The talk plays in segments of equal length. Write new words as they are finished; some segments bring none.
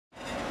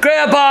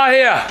Grandpa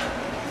here.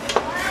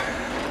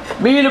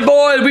 Me and the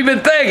boys, we've been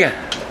thinking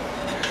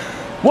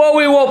what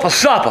we want for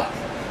supper.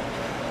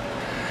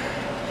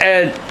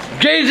 And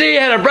JZ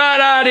had a bright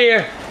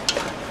idea.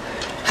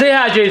 Say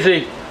hi,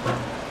 JZ.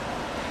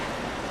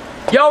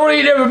 Y'all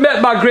really never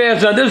met my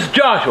grandson. This is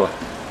Joshua.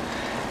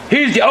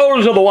 He's the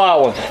oldest of the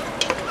wild ones.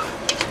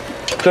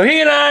 So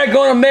he and I are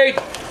going to make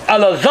a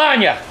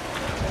lasagna.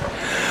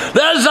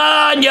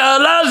 Lasagna,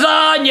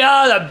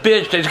 lasagna, the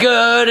bitch tastes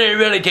good, it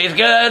really tastes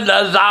good.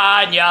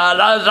 Lasagna,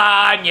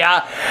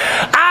 lasagna.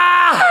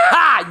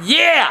 Ah,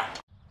 yeah!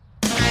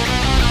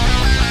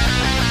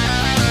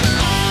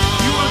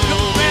 You want to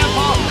cook,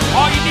 Grandpa?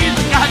 All you need is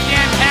a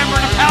goddamn hammer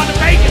and a pound of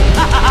bacon.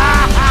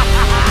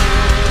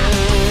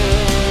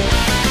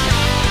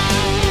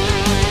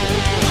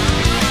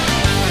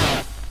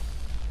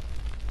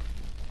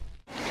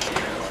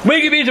 We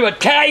can be some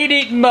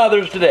Italian-eating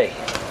mothers today.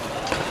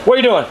 What are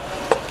you doing?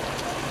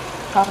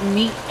 Chopping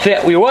meat.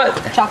 Say, we what?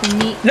 Chopping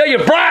meat. No, you're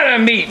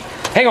frying meat.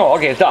 Hang on.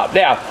 Okay, stop.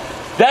 Now,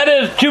 that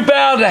is 2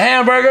 pounds of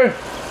hamburger.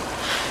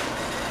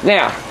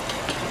 Now,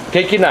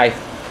 take your knife.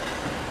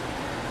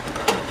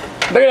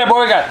 Look at that,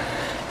 boy. We got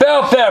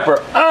bell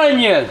pepper,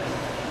 onion,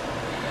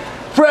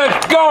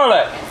 fresh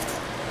garlic,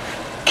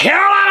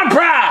 Carolina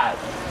pride.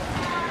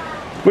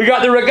 We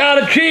got the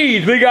ricotta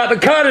cheese. We got the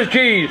cottage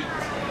cheese.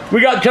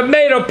 We got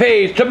tomato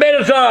paste,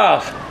 tomato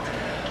sauce.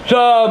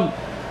 Some,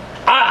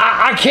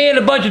 I canned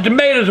a bunch of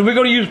tomatoes and we're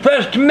going to use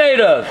fresh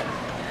tomatoes.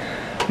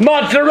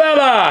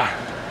 Mozzarella,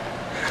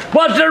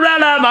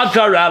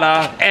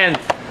 and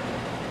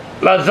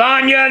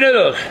lasagna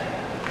noodles.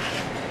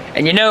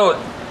 And you know,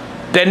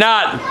 they're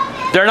not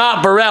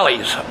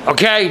Borelli's,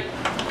 okay?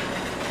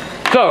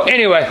 So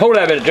anyway, hold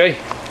that a minute, Jay.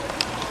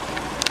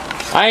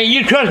 I ain't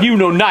you trust you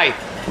no knife.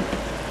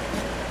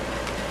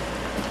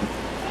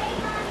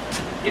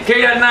 You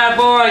take that knife,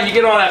 boy, and you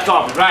get all that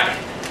sausage, right?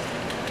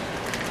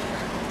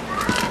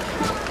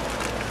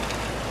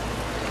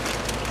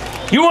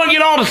 You want to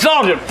get all the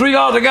sausage,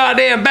 $3 a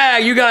goddamn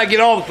bag, you gotta get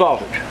all the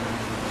sausage.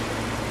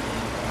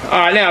 All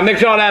right, now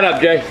mix all that up,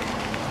 Jay.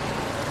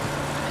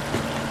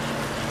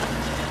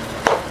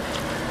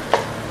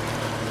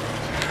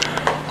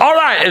 All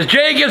right, as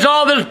Jay gets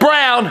all this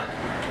brown,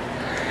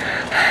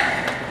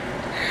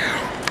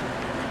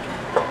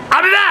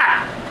 I'll be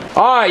back.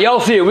 All right, y'all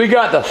see it. We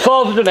got the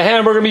sausage and the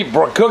hamburger meat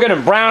cooking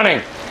and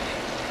browning.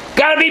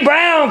 Gotta be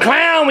brown,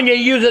 clown, when you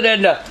use it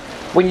in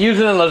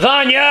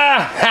lasagna.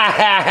 Ha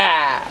ha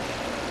ha.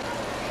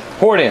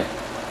 Pour it in.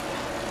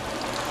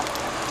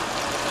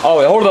 Oh,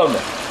 wait, hold on.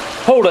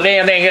 Hold the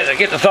damn thing.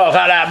 Get the sauce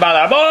out of that by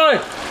that boy.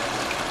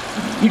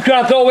 You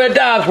trying to throw away a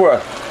dime's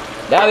worth.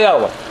 Now the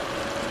other one.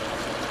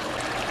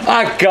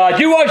 My God,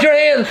 you wash your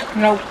hands?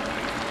 No.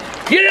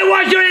 You didn't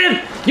wash your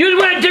hands? You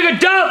just went and took a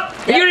dump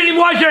and you didn't even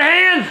wash your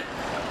hands?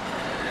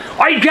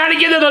 Are you trying to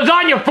get the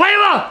lasagna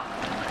flavor?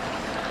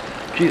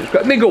 Jesus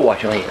Christ, let me go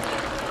wash your hands.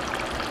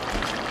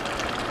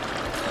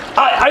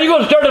 Are you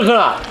going to stir this or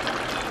not?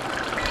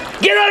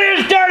 Get over here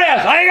and stir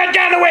this! I ain't got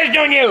time to waste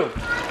on you!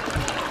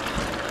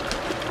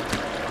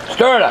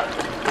 Stir it up.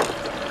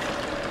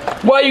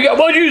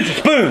 What'd you use a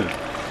spoon?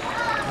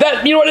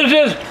 That, you know what this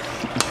is?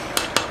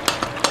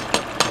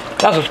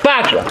 That's a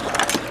spatula.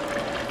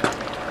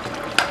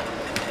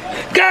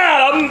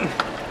 God,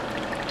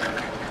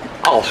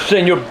 I'll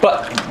send your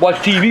butt watch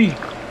TV.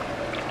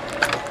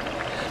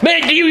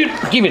 Man, you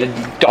give me the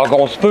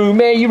doggone spoon,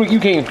 man. You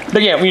can't.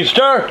 Again, when you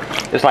stir,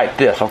 it's like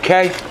this,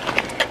 okay?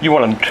 You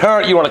want to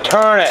turn it. You want to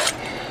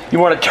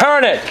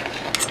turn it.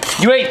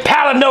 You ain't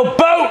paddling no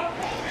boat.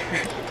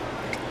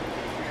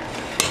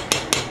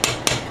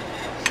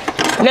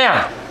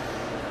 Now,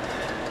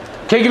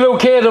 take your little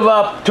cans of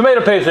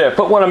tomato paste there.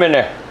 Put one of them in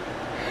there.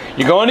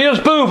 You're going to need a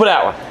spoon for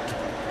that one.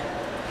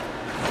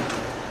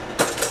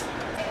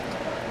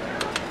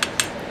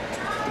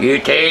 You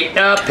take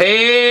the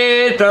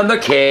paste from the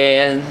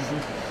can.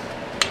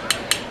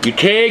 You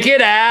take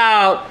it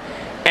out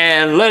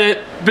and let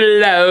it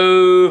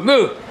blow.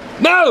 Move.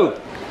 Move!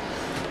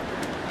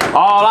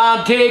 All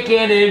I'm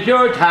taking is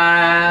your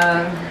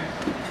time.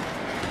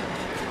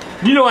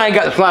 You know I ain't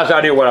got the slightest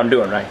idea what I'm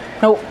doing, right?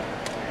 Nope.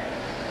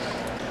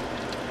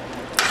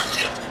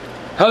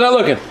 How's that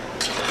looking?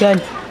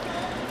 Good.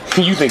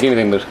 You think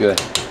anything looks good.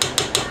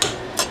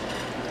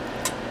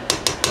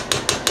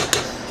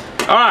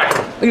 Alright,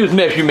 look at this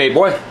mess you made,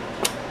 boy.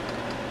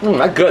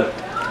 That's good.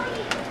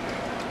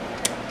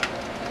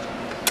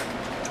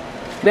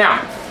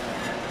 Now,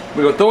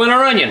 we're going to throw in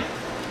our onion.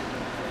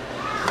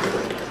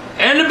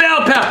 And the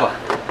bell pepper.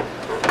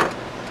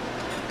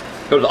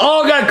 Those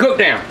all got to cook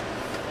down.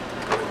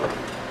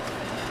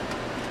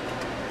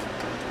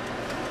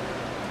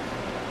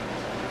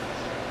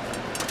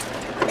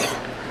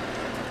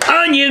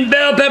 Onion,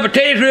 bell pepper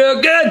tastes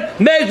real good.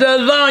 Makes the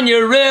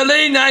lasagna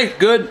really nice.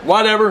 Good,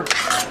 whatever.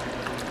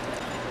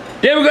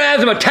 Then we're going to add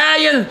some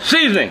Italian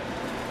seasoning.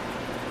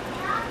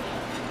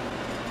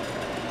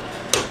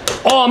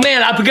 Oh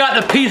man, I forgot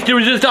the piece de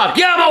resistance.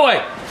 Get out of my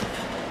way!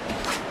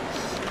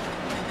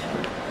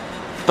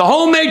 The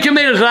homemade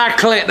tomatoes that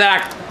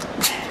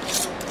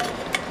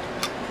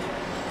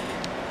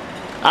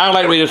I don't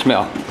like the way this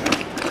smells.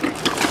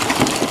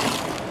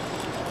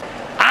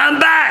 I'm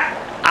back!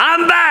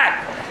 I'm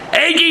back!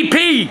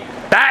 AGP!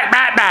 Back!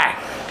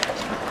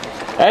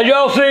 As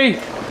y'all see,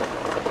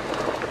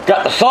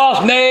 got the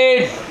sauce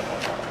made,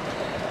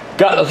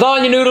 got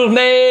lasagna noodles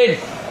made,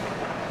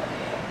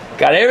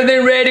 got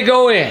everything ready to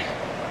go in.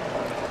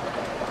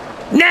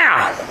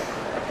 Now,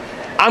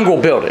 I'm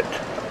gonna build it.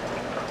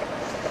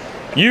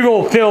 You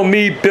gonna film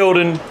me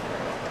building.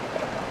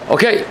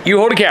 Okay, you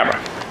hold the camera.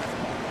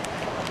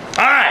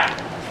 All right.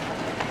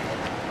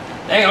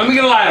 Hang on, let me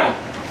get a light on.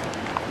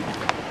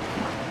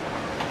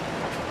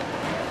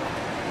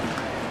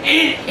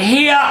 In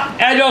here,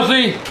 as y'all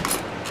see,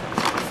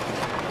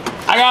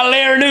 I got a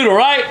layer of noodle,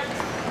 right?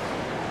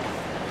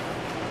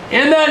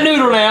 In that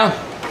noodle now.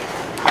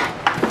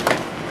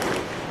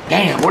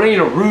 Damn, what ain't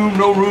no room,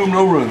 no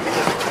room.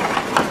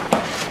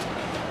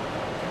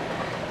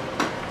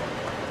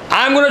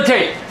 I'm gonna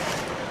take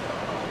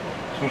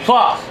some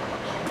sauce,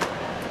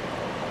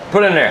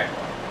 put in there.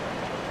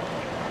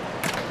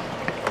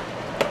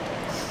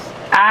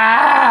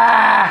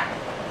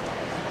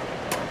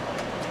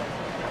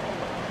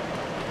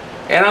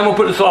 And I'm gonna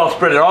put the sauce,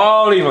 spread it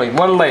all evenly,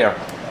 one layer.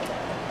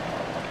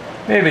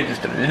 Maybe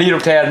just a little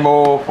tad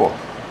more for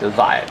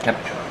desired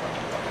temperature.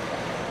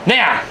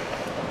 Now,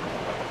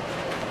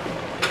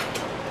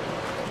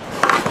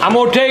 I'm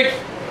gonna take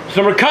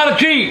some ricotta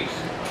cheese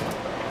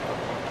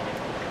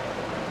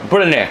and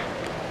put it in there.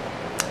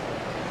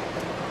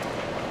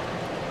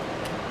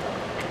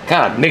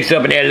 Kind of mix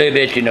up in there a little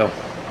bit, you know.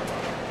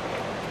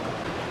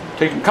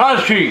 Take some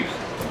cottage cheese,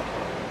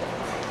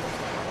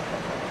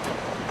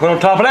 put on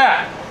top of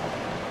that.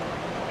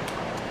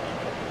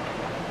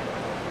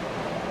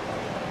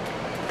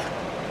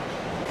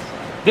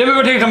 Then we're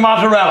going to take some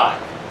mozzarella.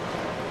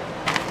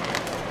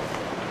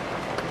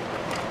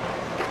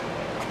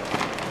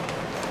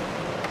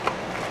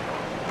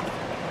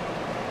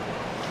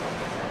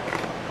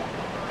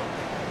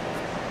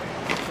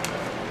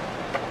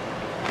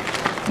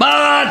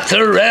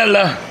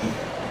 Mozzarella.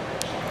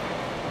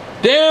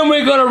 Then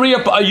we're going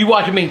to are you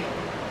watching me?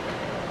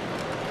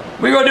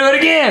 We're going to do it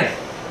again.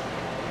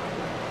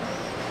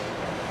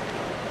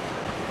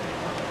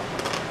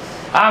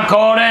 I'm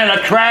caught in a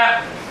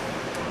trap.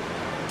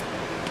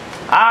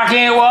 I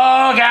can't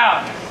walk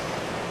out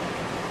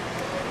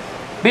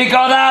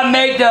because I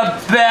make the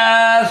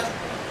best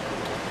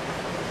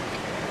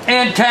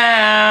in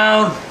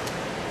town.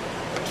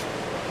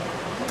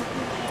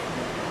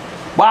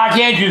 Why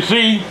can't you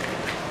see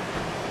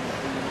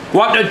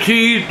what the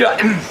cheese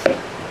does?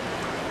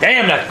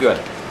 Damn, that's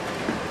good.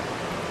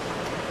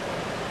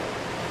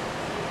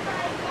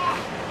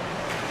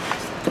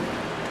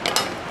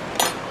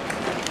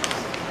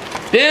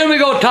 Then we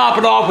go top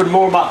it off with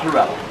more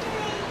mozzarella.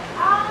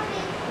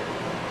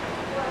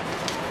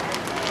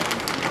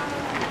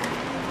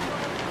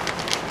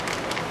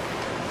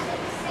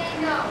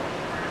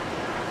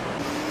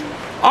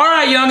 All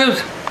right,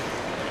 youngins.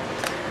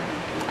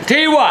 Tell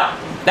you what,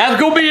 that's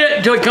gonna be it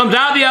until it comes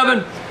out of the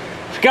oven.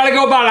 It's gotta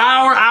go about an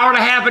hour and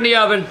a half in the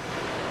oven,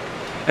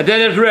 and then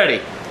it's ready.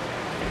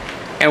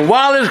 And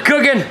while it's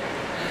cooking,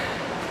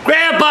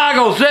 Grandpa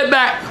gonna sit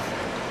back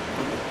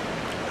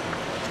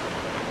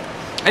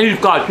and eat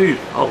cottage cheese.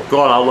 Oh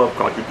God, I love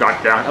cottage cheese.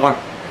 God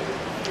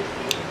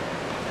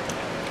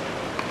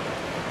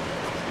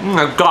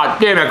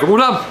damn it, hold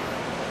up.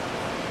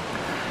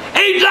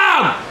 Eat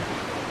some!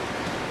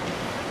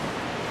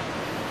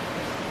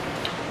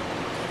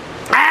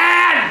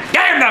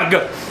 Damn, that's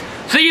good.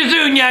 See you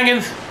soon,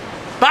 youngins.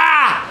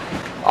 Bye.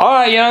 All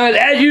right, youngins,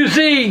 as you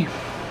see,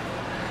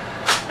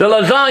 the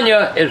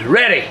lasagna is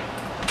ready.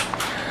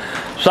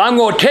 So I'm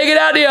going to take it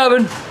out of the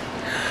oven,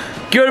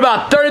 give it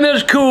about 30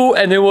 minutes cool,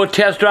 and then we'll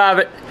test drive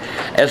it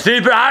and see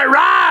if it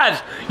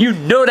rides. You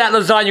know that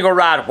lasagna gonna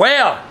ride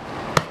well.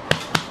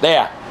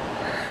 There.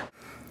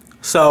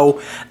 So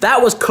that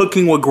was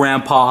Cooking with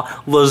Grandpa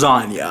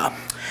lasagna.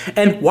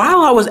 And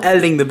while I was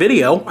editing the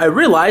video, I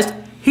realized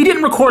he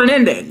didn't record an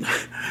ending.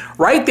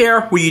 Right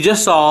there, where you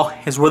just saw,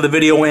 is where the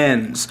video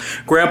ends.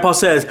 Grandpa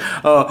says,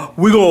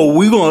 we're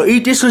gonna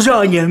eat this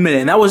lasagna in a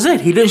minute. And that was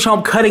it. He didn't show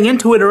him cutting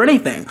into it or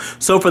anything.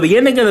 So for the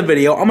ending of the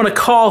video, I'm gonna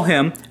call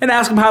him and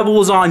ask him how the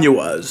lasagna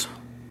was.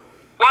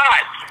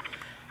 What?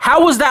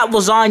 How was that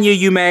lasagna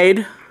you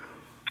made?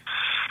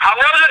 How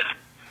was it?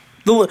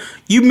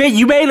 You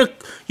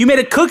made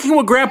a Cooking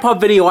with Grandpa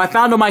video I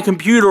found on my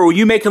computer where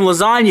you making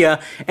lasagna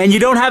and you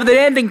don't have the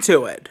ending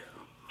to it.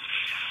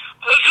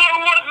 So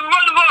what the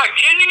fuck?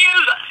 Ending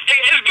is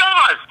it's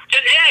gone.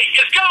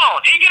 It's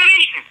gone. Ain't gonna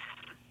eat it.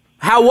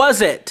 How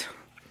was it?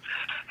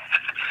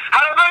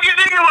 How the fuck you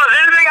think it was?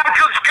 Anything I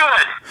cooked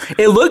good.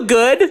 It looked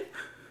good.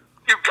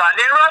 You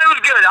goddamn right it was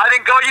good. I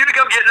didn't call you to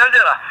come get none,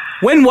 did I?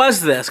 When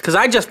was this? Because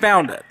I just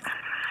found it.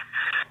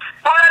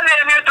 Well, I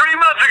damn near 3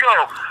 months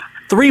ago.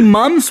 3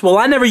 months? Well,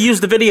 I never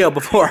used the video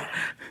before.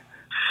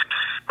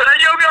 But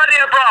that's your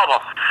goddamn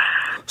problem.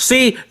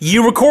 See,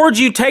 you record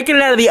you taking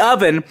it out of the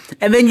oven,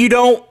 and then you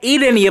don't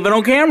eat any of it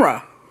on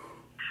camera.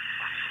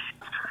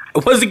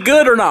 Was it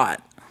good or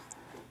not?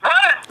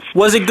 What?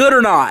 Was it good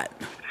or not?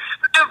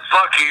 It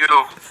Fuck you.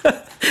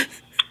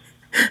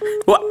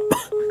 What?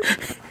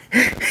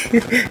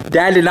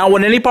 Dad did not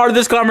want any part of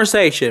this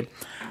conversation.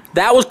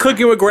 That was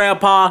Cooking with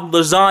Grandpa.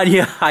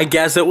 Lasagna. I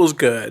guess it was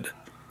good.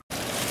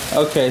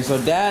 Okay, so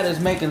Dad is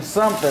making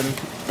something,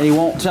 and he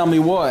won't tell me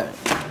what.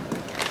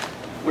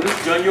 Well,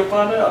 this gun, you'll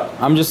find out.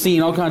 I'm just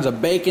seeing all kinds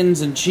of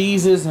bacons and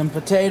cheeses and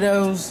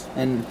potatoes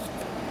and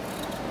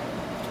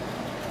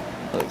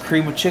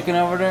cream of chicken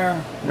over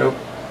there. Nope.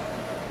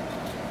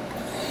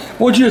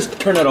 We'll just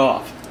turn it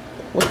off.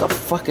 What the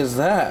fuck is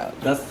that?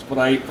 That's what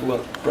I eat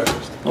for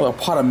breakfast. Oh, a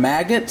pot of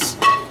maggots?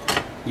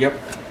 Yep.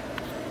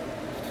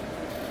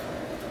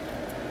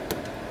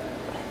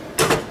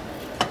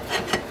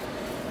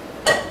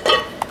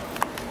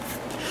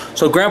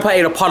 So Grandpa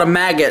ate a pot of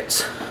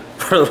maggots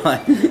for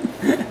lunch.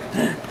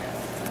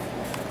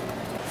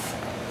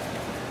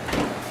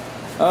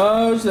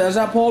 Oh, so that's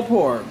that pulled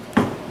pork.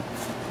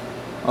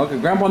 Okay,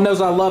 Grandpa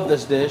knows I love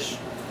this dish.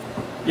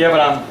 Yeah, but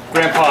I'm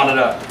grandpaing it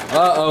up.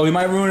 Uh-oh, he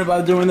might ruin it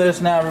by doing this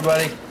now,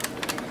 everybody.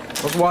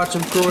 Let's watch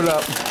him screw it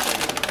up.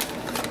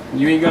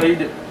 You ain't gonna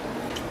eat it.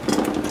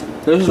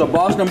 This is a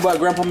Boston butt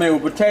Grandpa made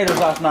with potatoes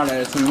last night, I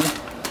assume.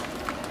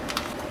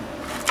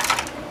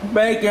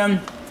 Bacon.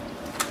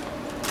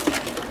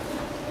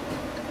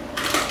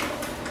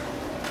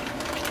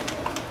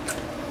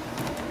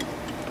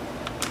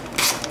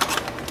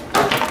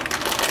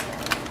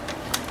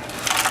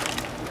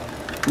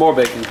 More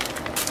bacon.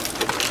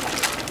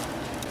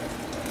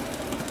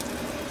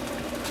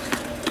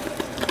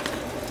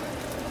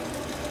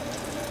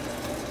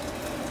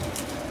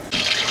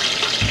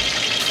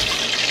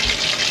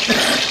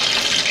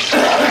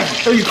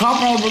 Oh, you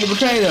comping over the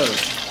potatoes.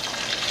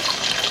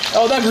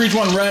 Oh, that grease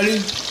one ready.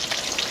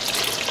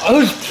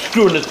 Who's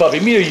screwing this puppy,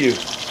 me or you?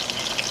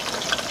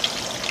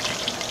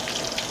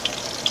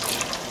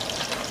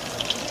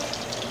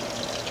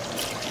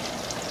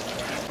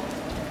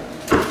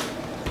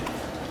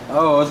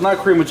 Oh, it's not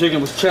cream of chicken,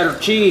 it was cheddar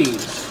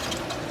cheese.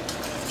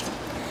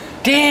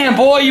 Damn,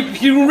 boy, you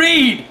can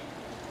read.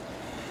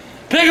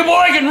 Pick a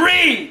boy can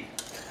read.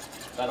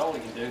 That's all he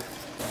can do.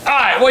 All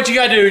right, what you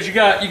gotta do is you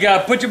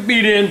gotta put your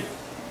meat in,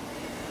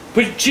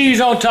 put your cheese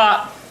on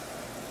top,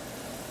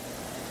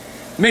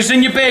 mix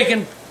in your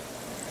bacon,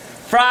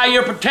 fry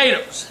your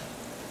potatoes,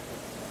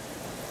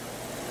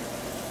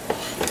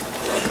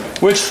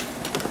 which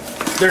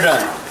they're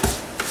done.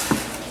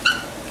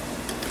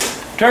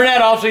 Turn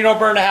that off so you don't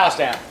burn the house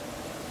down.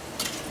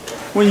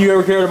 When you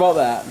ever cared about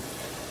that?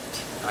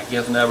 I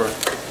guess never.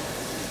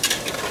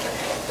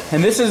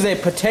 And this is a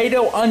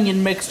potato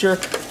onion mixture.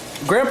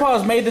 Grandpa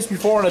has made this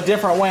before in a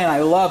different way, and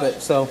I love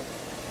it. So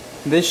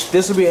this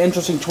will be an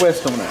interesting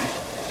twist on it.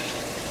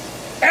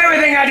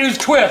 Everything I do is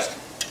twist.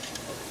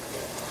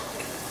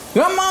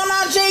 Come on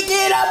now, shake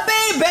it up,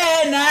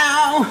 baby,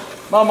 now.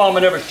 My mama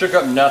never shook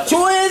up nothing.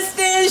 Twist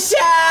and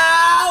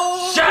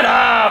shout. Shut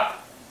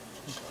up!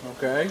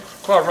 Okay.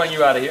 Before I run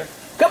you out of here.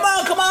 Come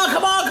on, come on,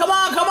 come on, come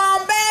on, come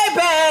on,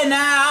 baby,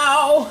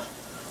 now.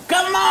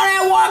 Come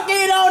on and walk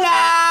it on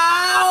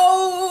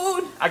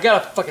out. I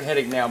got a fucking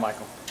headache now,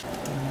 Michael.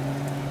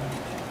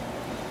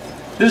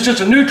 This is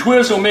just a new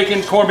twist on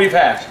making corned beef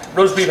hash,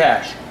 roast beef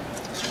hash.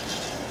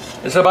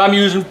 Except I'm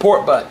using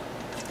pork butt.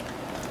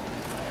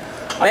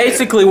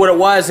 Basically what it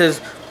was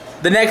is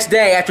the next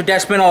day after Dad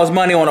spent all his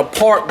money on a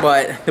pork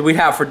butt that we'd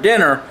have for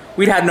dinner,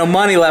 we'd have no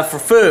money left for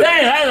food.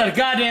 Hey, that's a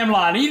goddamn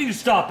lie. You need to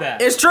stop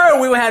that. It's true,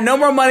 we would have no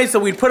more money, so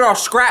we'd put our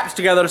scraps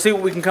together to see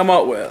what we can come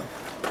up with.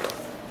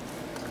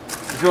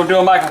 You gonna do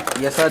it,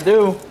 Michael? Yes, I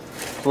do.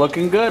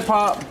 Looking good,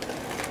 Pop.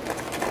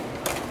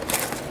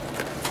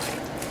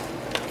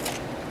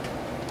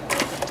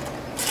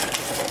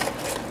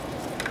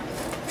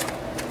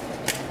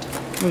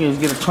 Let me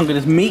just get a chunk of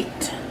this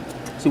meat.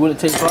 See what it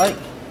tastes like.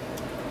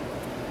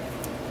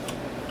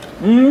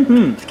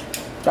 Mm-hmm.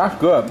 That's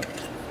good.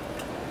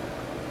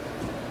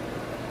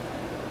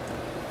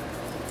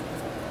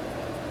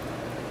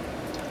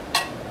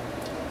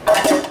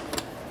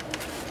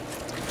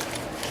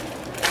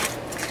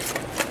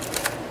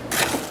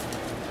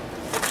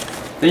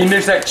 Then you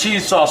mix that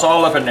cheese sauce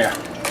all up in there.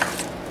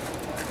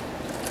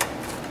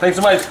 Think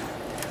somebody's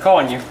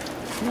calling you.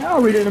 Yeah,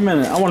 I'll read it in a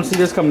minute. I want to see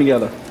this come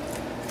together.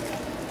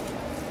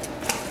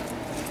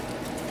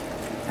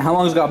 How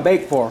long has it got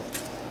baked for?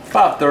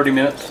 About 30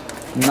 minutes.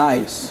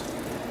 Nice.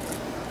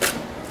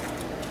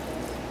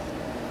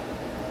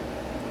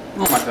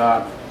 Oh my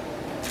God.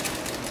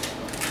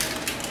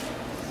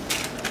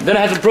 Then I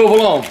have some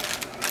provolone.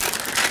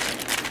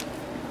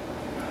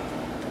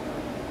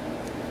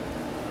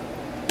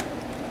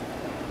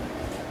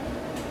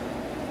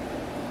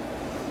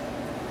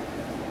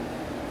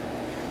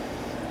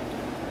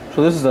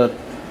 So this is a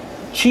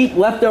cheap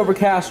leftover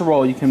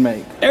casserole you can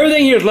make.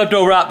 Everything here is left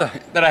over out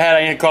that I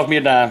had. It cost me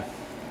a dime.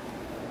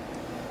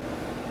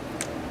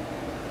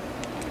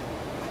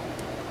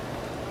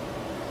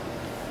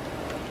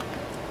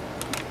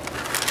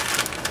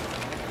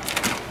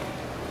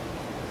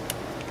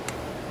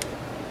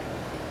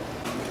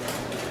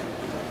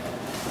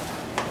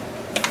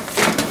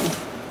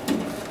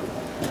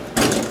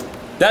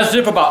 That's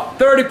it for about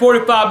 30,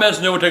 45 minutes,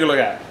 and then we'll take a look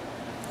at it.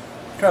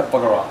 Try to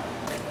fuck her off.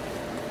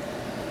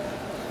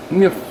 Give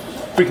me a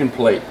freaking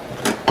plate.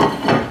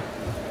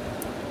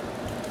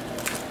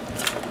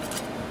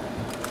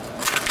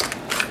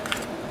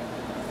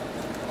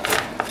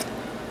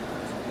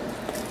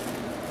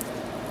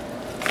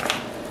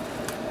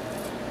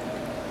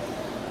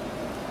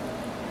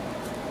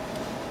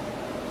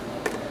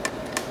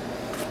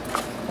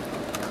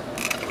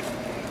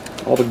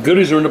 All the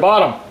goodies are in the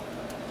bottom.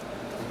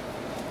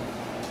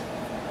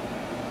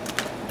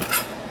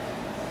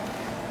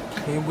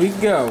 Here we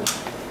go.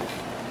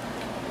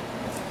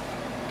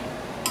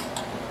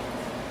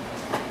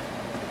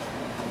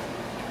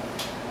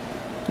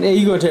 Yeah,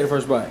 you go take the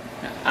first bite.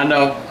 I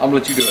know. I'm gonna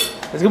let you do it.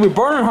 It's gonna be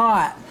burning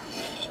hot.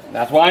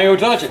 That's why I ain't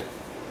gonna touch it.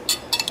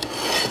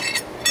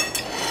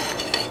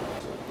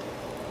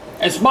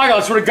 And Michael,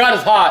 I swear to God,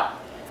 it's hot.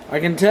 I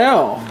can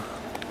tell.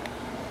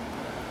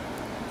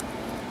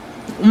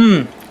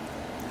 Mmm.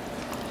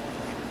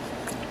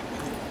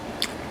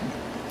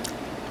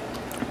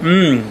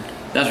 Mmm.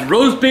 That's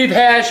roast beef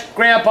hash,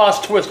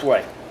 Grandpa's twist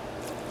way.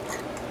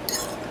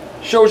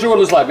 Shows you what it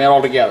looks like, man,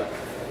 all together.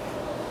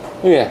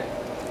 Look at that.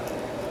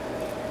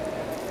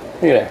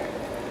 Look at that.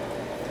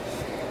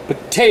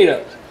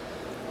 Potatoes.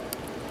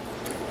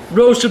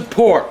 Roasted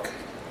pork.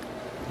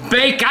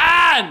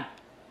 Bacon!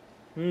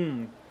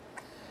 Mmm.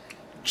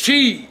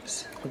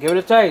 Cheese. Give it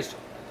a taste.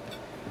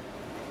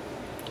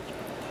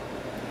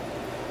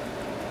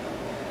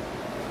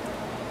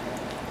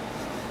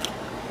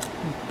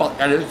 Fuck,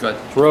 that is good.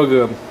 It's real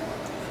good.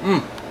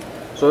 Mmm.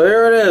 So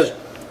there it is.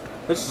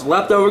 This is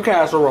leftover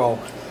casserole.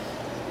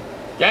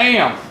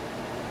 Damn.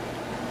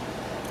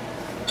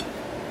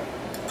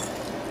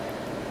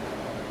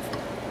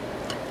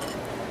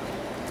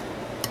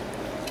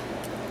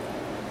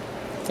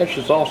 That's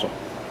just awesome.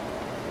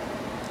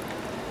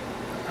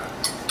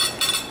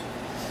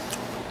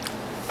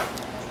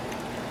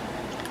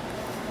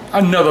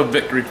 Another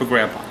victory for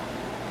Grandpa.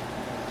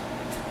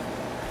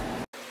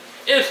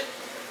 It's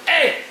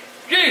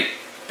AGP.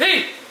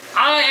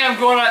 I am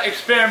going to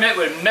experiment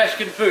with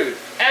Mexican food.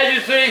 As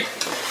you see,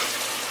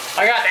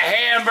 I got the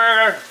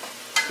hamburger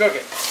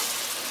cooking.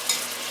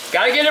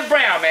 Gotta get it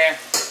brown, man.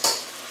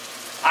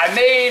 I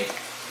made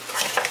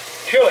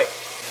chili.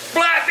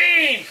 Black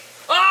beans.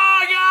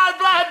 Oh God,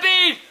 black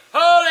beans.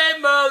 Holy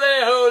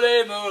moly,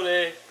 holy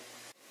moly.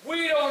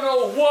 We don't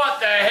know what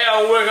the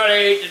hell we're gonna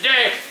eat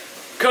today,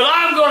 because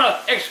I'm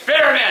gonna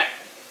experiment.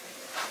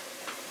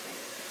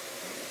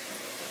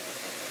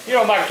 You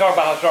know, Mike talk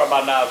about how sharp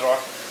my knives are.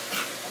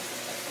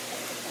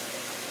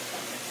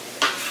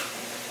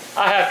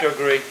 I have to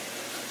agree.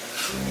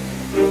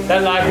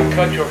 That knife will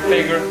cut your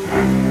finger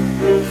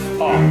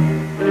off.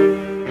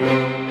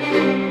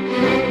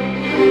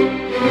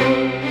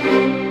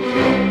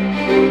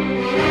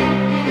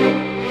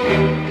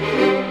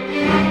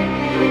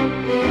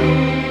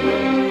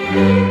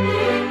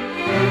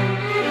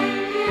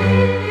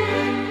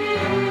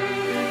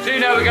 See,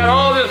 now we got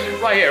all this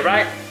right here,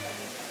 right?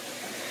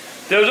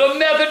 There's a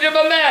method to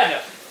my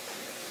madness.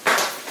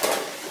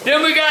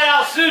 Then we got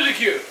out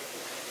Suzy-Q.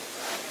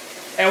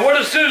 And what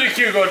is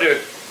Suzy-Q gonna do?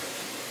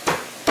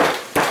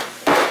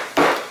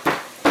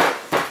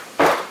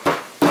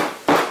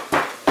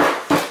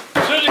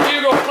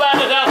 Suzy-Q gonna flatten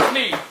this out for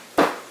me.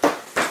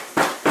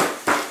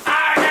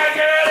 I'm a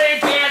girl in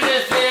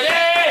Kansas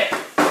City.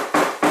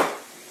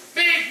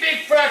 Big,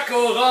 big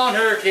freckles on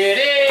her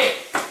kitty.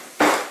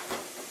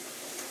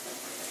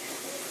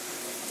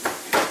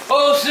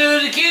 Oh,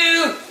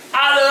 Suzy-Q, I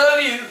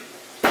love you.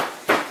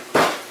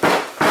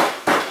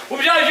 What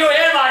would you like to do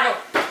ahead, Michael?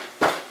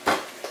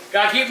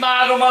 Gotta keep my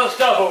eyes on my other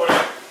stuff over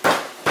there.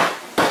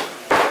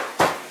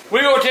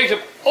 We're gonna take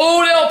some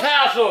old El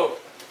Paso.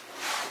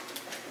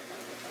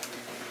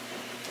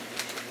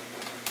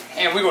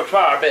 And we're gonna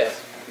try our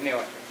best.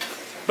 Anyway.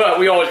 But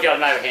we always got a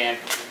knife at hand.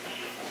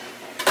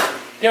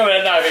 Tell me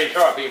that knife ain't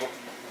sharp, people.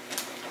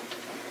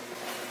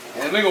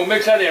 And we're gonna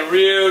mix that in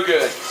real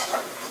good.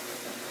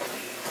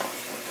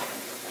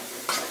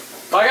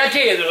 Like I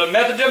tell you, there's a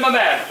method to my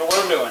madness, so what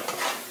I'm doing.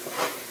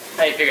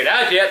 I ain't figured it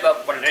out yet,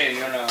 but what it is,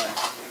 you know.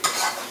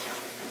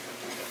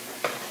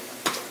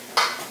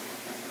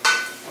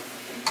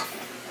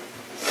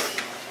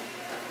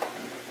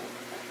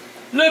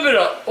 Little bit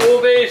of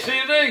Old Bay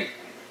seasoning.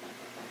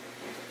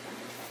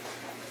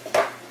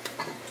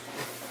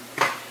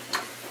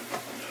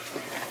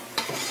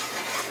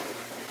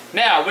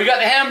 Now, we got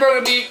the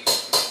hamburger meat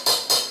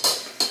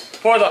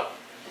for the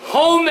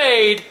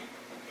homemade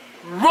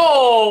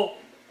roll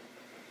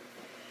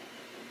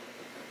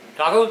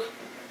tacos.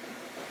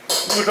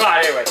 We'll try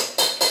it anyway.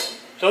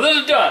 So this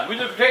is done. We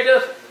just take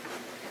this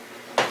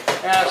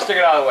and stick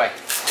it out of the way.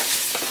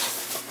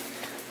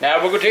 Now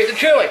we're going to take the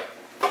chili.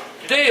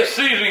 Today is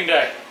seasoning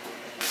day.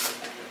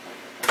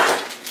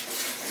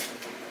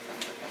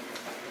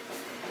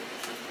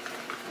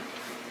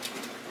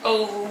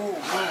 Oh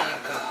my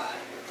God.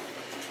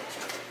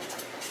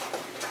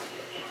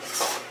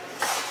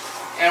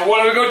 And what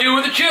are we going to do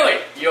with the chili?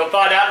 You'll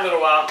find out in a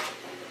little while.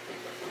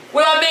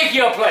 Will I make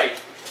you a plate?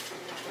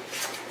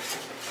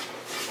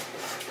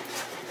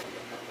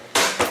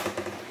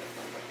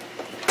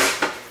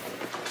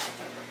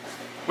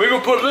 We're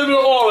going to put a little bit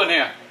of oil in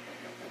here.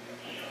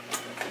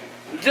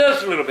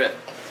 Just a little bit.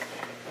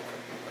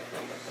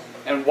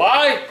 And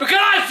why? Because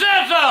I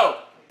said so!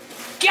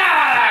 God,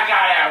 I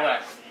got that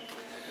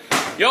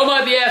way. Y'all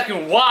might be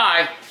asking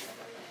why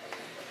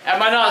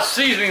am I not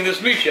seasoning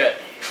this meat yet?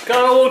 Because I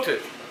don't want to.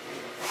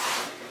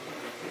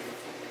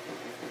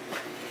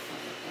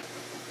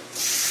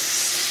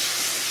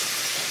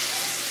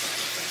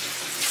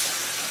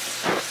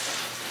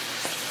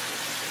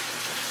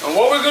 And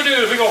what we're going to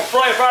do is we're going to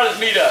fry this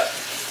meat up.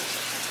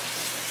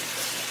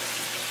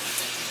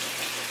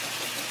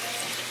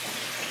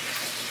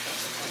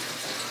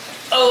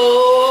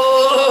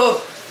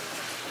 Oh!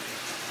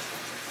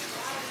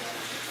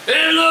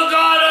 And look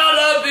on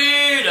the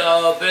beat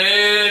up,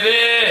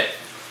 baby!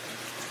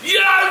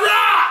 Yeah,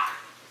 rock!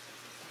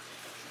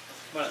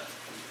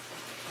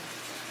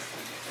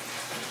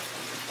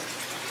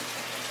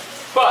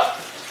 But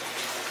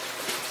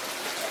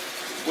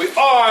we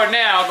are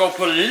now going to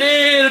put a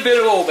little bit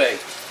of Old Bay.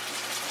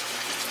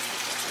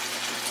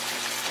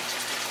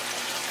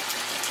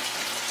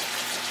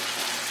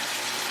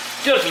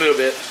 Just a little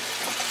bit.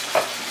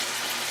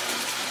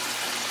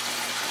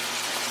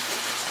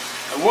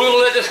 And we're going to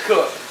let this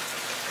cook.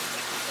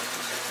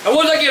 And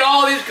once I get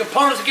all these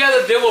components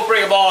together, then we'll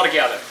bring them all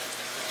together.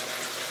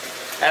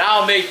 And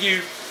I'll make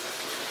you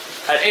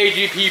an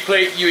AGP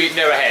plate you ain't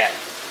never had.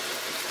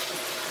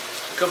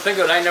 Come think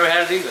of it, I ain't never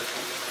had it either.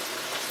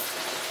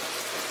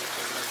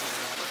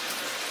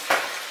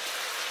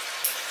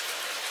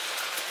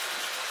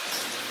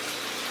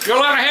 You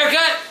want a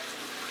haircut?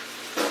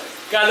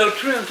 Got a little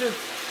trim too.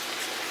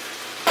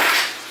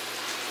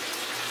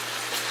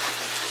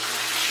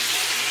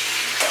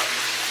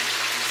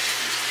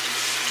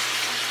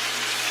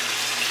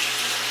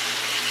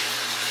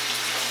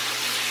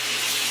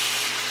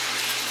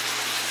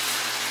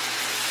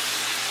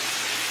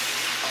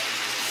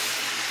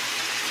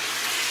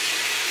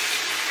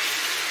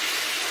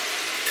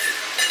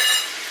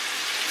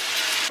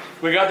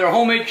 We got their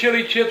homemade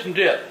chili chips and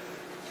dip.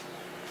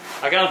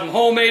 I got some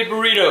homemade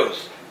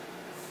burritos.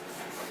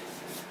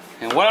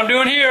 And what I'm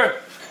doing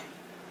here,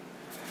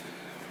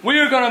 we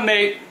are going to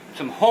make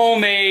some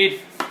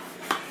homemade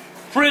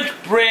French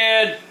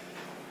bread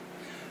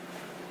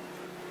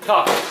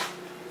tacos,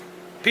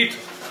 pizza,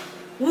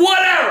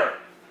 whatever.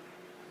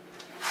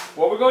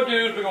 What we're going to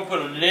do is we're going to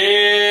put a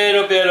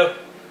little bit of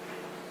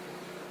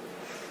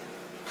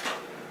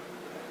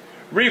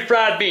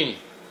refried bean.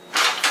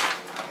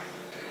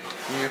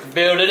 You can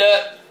build it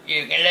up,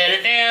 you can let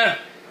it down.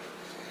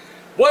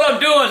 What I'm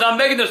doing is I'm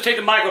making this take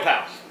to Michael's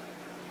house.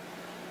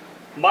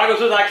 Michael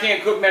says I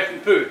can't cook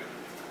Mexican food.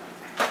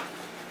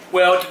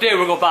 Well, today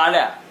we're going to find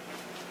out.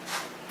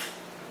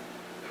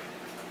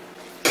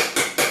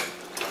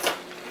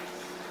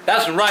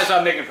 That's some rice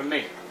I'm making for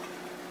me.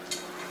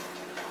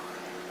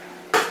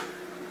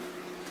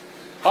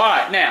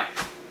 Alright, now,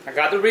 I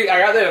got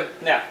the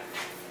now,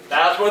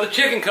 that's where the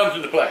chicken comes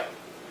into play.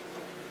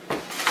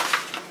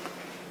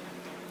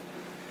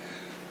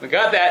 We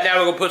got that, now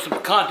we're going to put some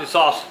picante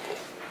sauce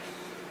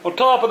on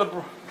top of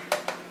the...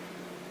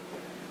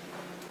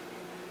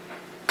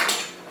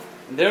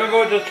 And then we're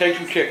going to just take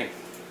some chicken.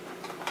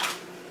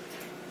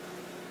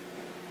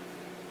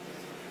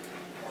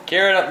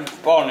 Carry it up and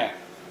fall in there.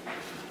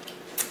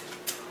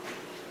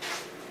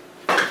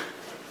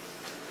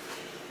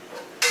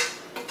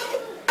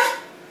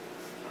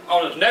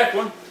 On this next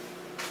one,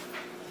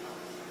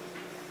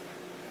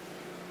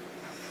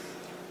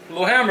 a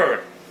little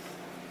hamburger.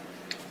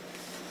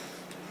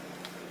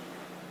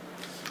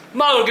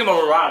 Might as well give them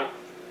a variety.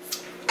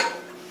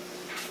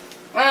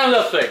 And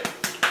let's see.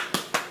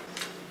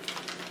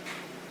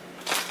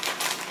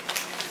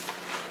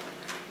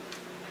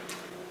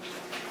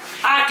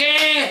 I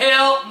can't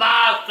help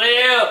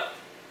myself.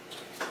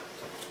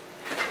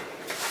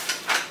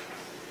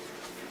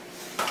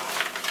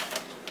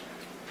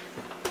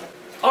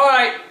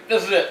 Alright,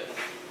 this is it.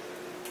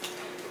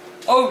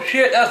 Oh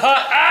shit, that's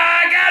hot.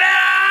 I got it!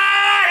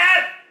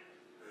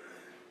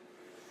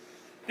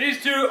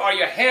 These two are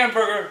your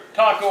hamburger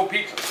taco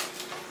pizza.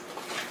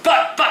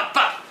 But,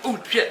 oh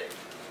shit.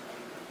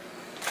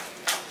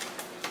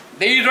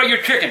 These are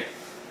your chicken.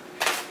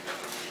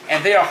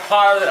 And they are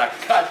harder than a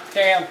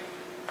goddamn.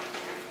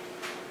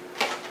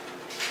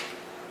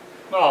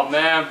 Oh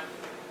man.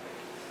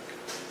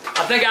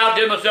 I think I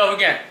outdid myself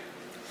again.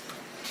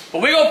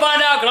 But we're going to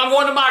find out because I'm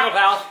going to Michael's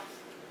house.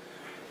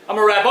 I'm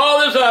going to wrap all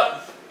this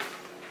up,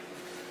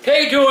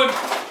 take it to him,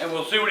 and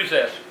we'll see what he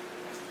says.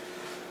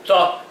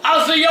 So,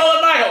 I'll see y'all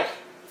at Michael's.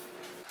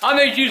 I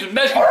made you some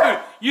Mexican food.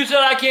 You said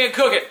I can't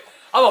cook it.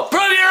 I'm going to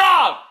prove you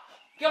wrong.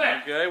 Come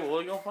here. Okay, well,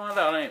 we're going to find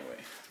out anyway.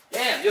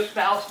 Damn, your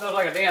house smells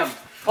like a damn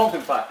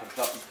pumpkin pipe or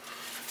something.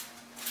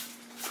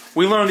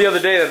 We learned the other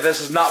day that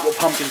this is not what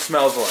pumpkin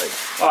smells like.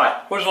 Alright,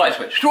 where's the light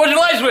switch? Where's the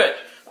light switch?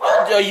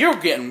 You're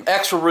getting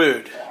extra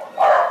rude.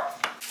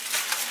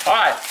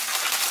 Alright.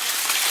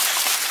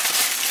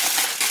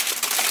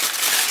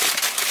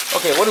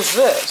 Okay, what is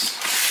this?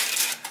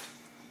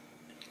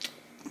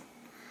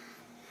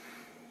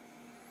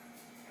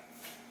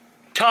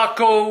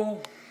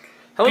 Taco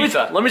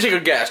Pizza. Let me take a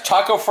guess.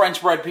 Taco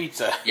French bread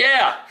pizza.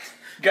 Yeah.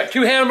 You got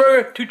 2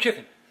 hamburger, 2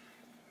 chicken.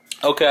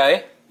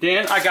 Okay.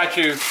 Then I got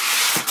you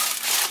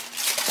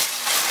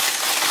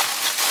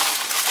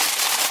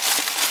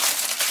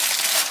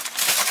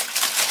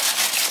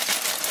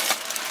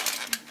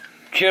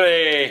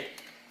chili.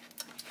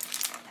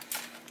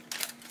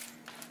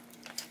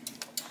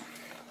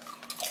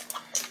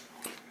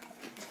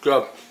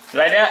 Good. You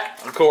like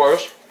that? Of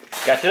course.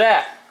 Got to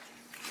that.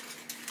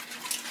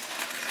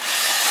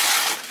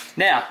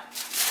 Now,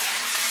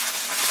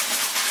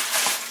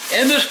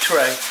 in this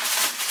tray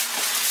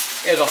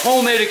is a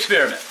homemade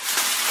experiment.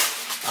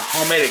 A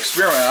homemade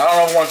experiment. I don't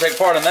know if I want to take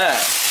part in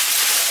that.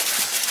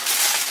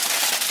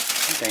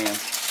 Damn.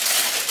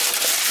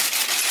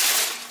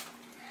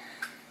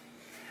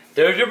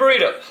 There's your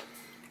burritos.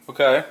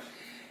 Okay.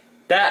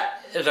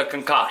 That is a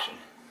concoction.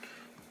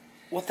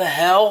 What the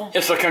hell?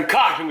 It's a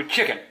concoction with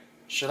chicken.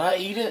 Should I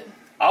eat it?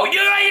 Oh,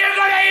 you're gonna eat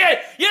it!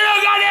 You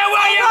don't got that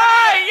way!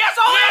 Alright, yes,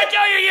 I'll eat it! I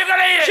tell you, you're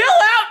gonna eat it! Chill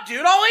out,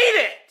 dude. I'll eat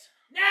it.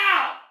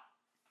 Now!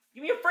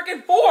 Give me a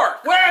freaking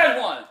fork. Where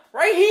is one?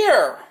 Right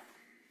here.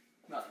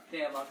 Not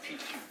damn, I'll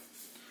teach you.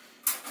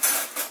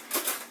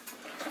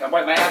 Can I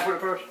wipe my ass with it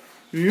first?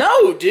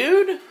 No,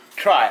 dude.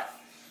 Try it.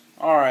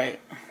 All right.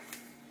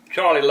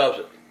 Charlie loves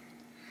it.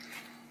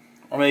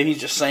 Or maybe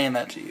he's just saying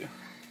that to you.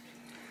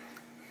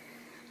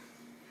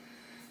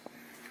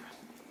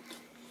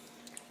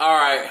 All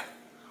right.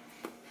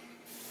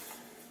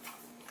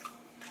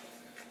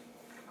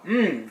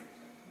 Mmm.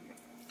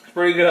 It's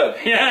pretty good.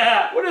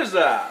 Yeah! What is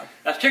that?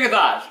 That's chicken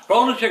thighs.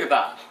 Boneless chicken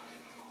thighs.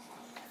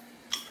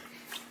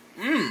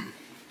 Mmm.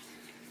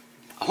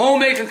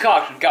 Homemade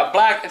concoction.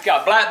 It's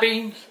got black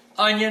beans,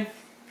 onion,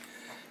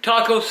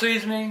 taco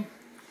seasoning,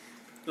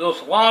 a little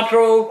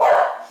cilantro,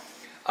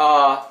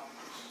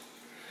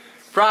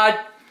 fried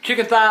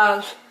chicken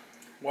thighs.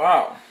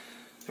 Wow.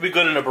 It'd be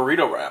good in a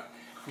burrito wrap.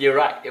 You're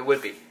right, it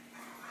would be.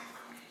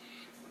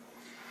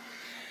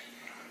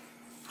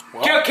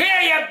 Well, To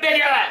kill you,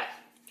 big ass!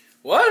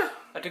 what?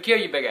 To kill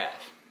you, big ass.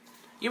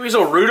 You be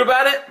so rude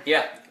about it?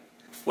 Yeah.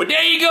 Well,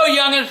 there you go,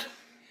 youngins.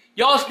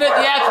 Y'all spent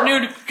the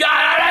afternoon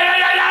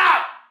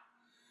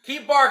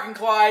Keep barking,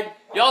 Clyde.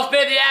 Y'all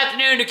spent the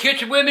afternoon in the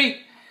kitchen with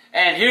me,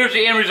 and here's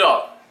the end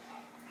result.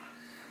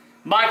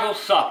 Michael's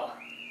supper.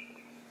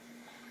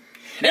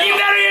 And you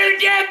gotta hear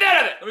the damn bit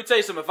of it! Let me tell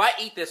you something. If I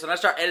eat this and I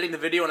start editing the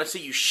video and I see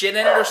you shit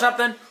in it or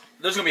something,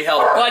 there's gonna be hell.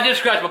 Well, I did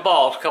scratch my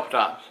balls a couple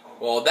times.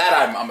 Well,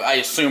 that I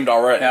assumed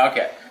already. Yeah,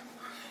 okay.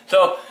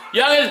 So,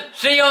 youngins,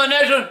 see you on the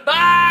next one.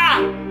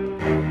 Bye!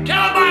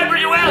 Tell them bye,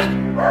 Bridget West!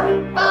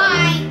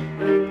 Bye.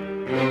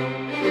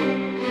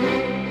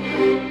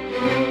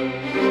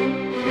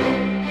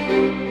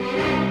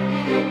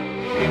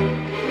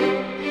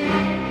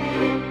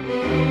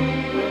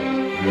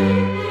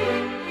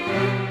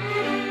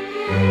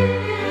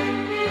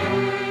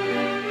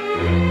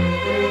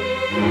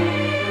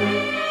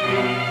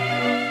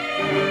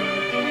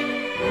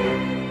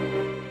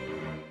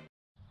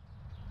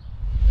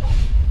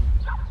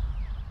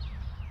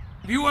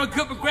 If you want to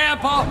cook with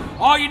Grandpa,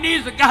 all you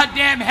need is a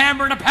goddamn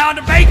hammer and a pound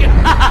of bacon.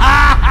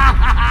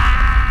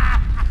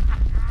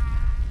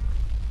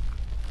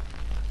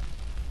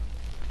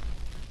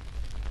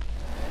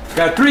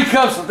 Got 3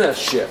 cups of this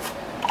shit.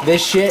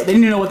 This shit? They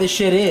didn't even know what this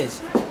shit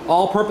is.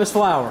 All-purpose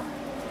flour.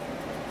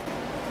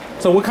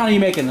 So what kind are you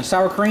making? The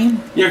sour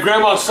cream? Yeah,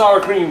 Grandma's sour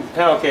cream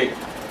pound cake.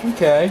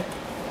 Okay.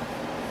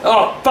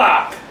 Oh,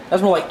 fuck!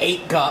 That's more like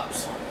 8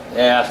 cups.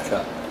 Yeah, that's a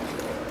cup.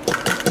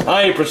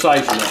 I ain't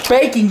precise enough.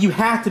 Baking, you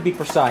have to be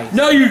precise.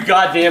 No, you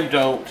goddamn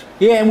don't.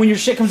 Yeah, and when your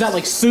shit comes out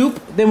like soup,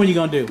 then what are you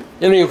gonna do?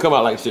 It ain't gonna come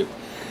out like soup.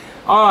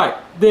 Alright,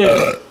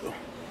 then.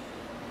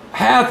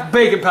 Half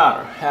baking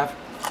powder. Half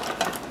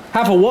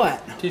a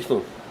what?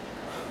 Teaspoon.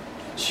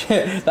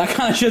 Shit, that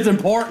kind of shit's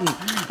important.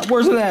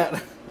 Where's it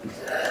at?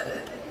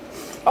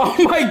 Oh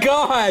my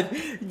god!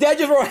 Dad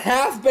just wrote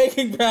half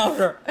baking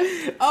powder.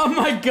 Oh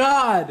my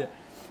god!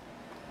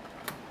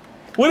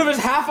 What if it's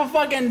half a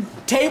fucking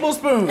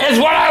tablespoon? That's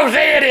what I was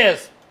saying it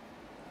is!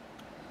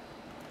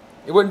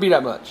 It wouldn't be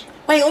that much.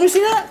 Wait, let me see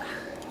that.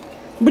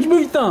 But you move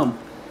your thumb.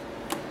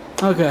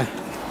 Okay.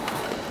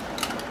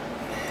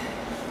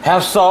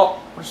 Half salt.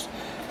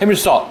 Give me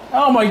salt.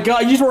 Oh my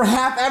god, you just wrote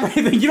half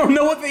everything. You don't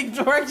know what the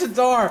directions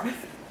are.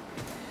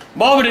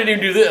 Mama didn't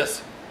even do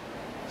this.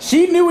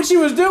 She knew what she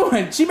was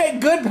doing. She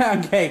made good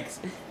pound cakes.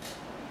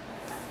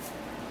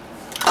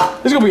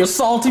 There's gonna be a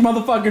salty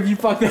motherfucker if you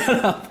fuck that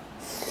up.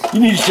 You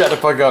need to shut the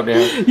fuck up,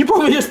 Dan. You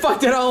probably just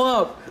fucked it all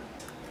up.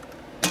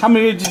 How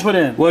many did you put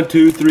in? 1,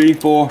 2, 3,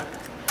 4.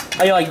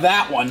 Oh, you like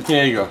that one?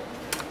 There you go.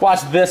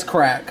 Watch this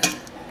crack.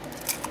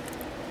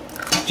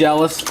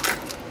 Jealous.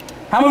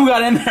 How many we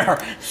got in there?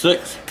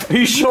 6. Are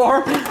you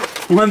sure?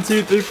 1,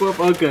 2, 3, 4.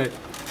 Okay.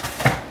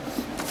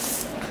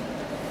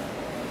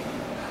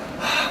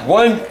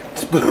 1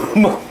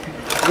 spoon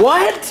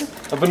What?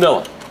 of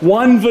vanilla.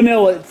 1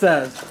 vanilla, it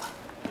says.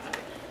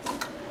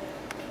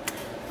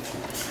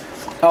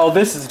 Oh,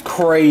 this is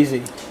crazy.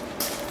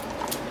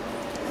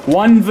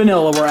 1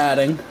 vanilla we're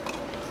adding.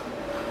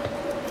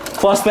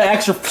 Plus the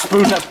extra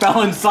spoon that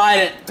fell inside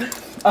it.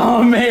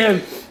 Oh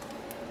man.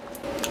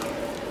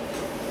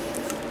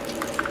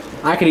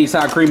 I could eat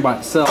sour cream by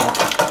itself.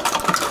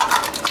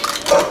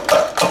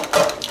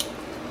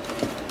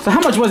 So how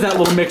much was that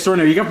little mixer in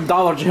there? You got from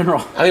Dollar General.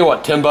 I think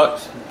what, 10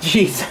 bucks?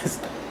 Jesus.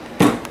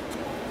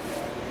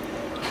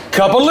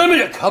 Cup of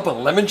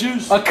lemon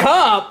juice? A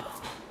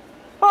cup?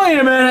 Wait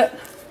a minute.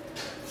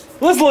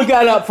 Let's look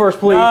that up first,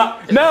 please.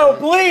 No,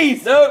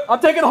 please. No. I'm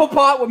taking a whole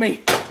pot with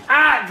me.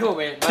 Ah, go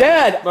man.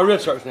 Dad. My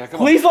ribs hurts now. Come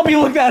on. Please let me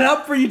look that up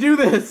before you do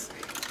this.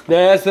 Nah,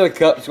 that's not a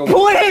cup. It's gonna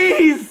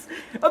Please.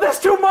 Oh, that's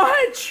too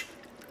much.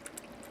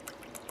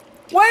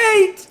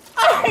 Wait.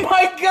 Oh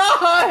my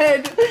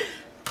God.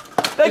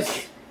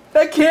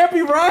 That can't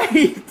be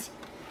right.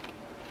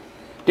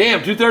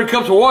 Damn, 2/3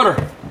 cups of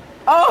water.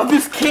 Oh,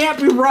 this can't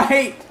be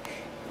right.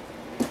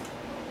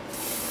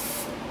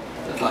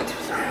 That's like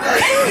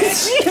 2/3.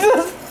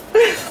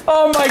 Jesus.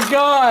 Oh my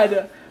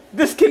God.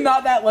 This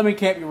cannot, that lemon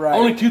can't be right.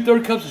 Only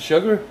 2/3 cups of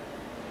sugar?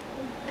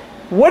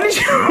 What did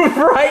you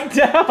write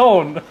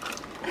down?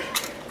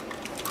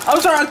 I'm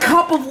sorry, a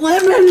cup of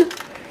lemon?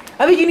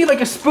 I think you need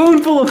like a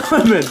spoonful of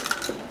lemon.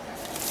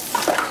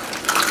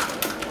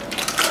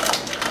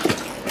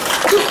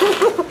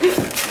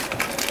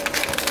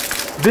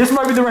 This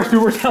might be the recipe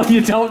we're telling you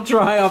don't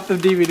try off the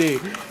DVD.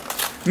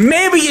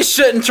 Maybe you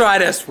shouldn't try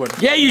this one.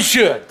 Yeah, you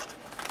should.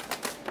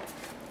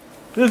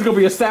 This is gonna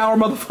be a sour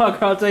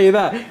motherfucker, I'll tell you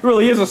that. It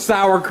really is a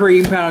sour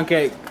cream pound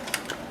cake.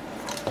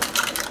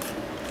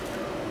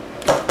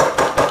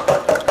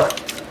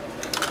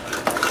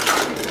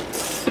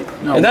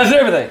 No. And that's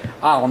everything.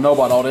 I don't know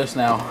about all this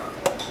now.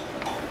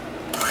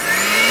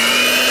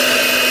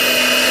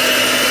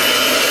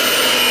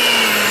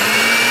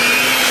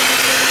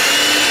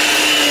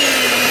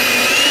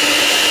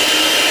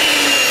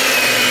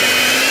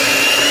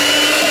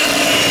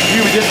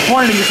 You'd be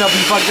disappointed in yourself if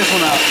you fuck this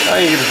one up. I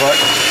ain't give a fuck.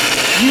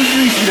 You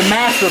used to be the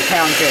master of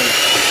pound cake.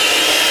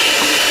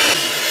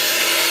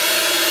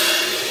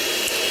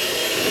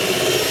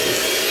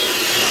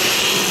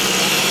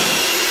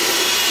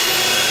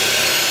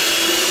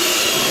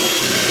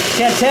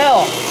 Can't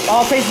tell.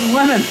 All tastes of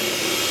lemon.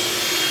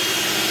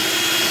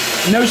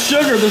 No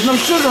sugar. There's no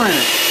sugar in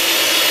it.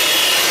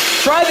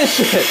 Try this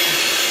shit.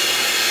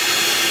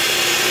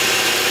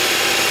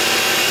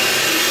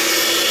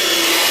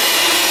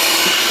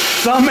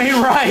 Some ain't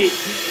right.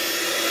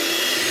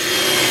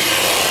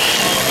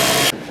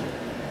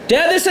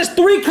 Dad, this has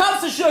 3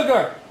 cups of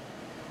sugar.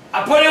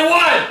 I put in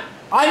 1.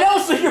 I know,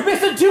 so you're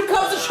missing 2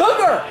 cups of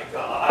sugar. Oh my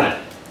God.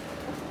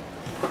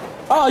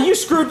 Oh, you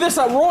screwed this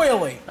up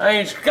royally. I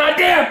ain't,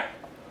 goddamn.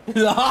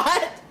 Is it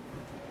hot?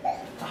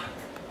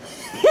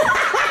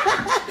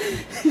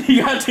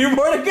 You got 2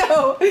 more to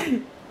go.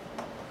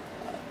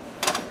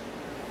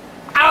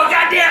 Oh,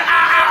 goddamn.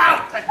 Ow,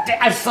 ow, ow.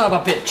 I son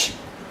of a bitch.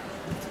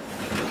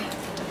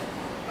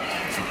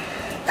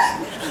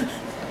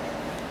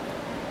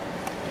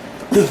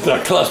 This is a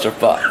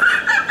clusterfuck.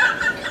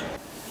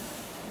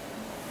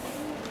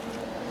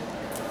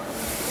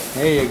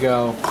 There you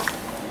go.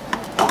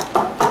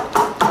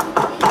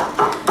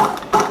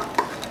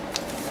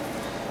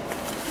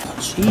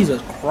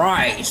 Jesus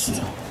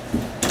Christ.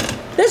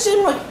 This is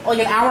like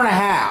an hour and a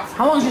half.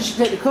 How long does this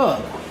take to cook?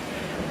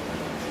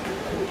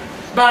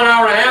 About an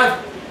hour and a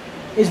half.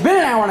 It's been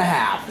an hour and a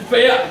half. But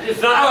yeah, it's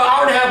an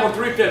hour and a half on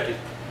 350.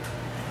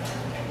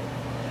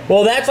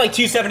 Well, that's like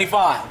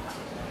 275.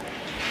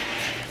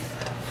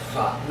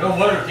 No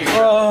wonder.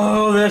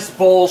 Oh, this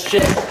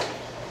bullshit.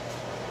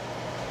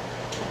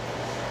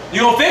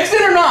 You gonna fix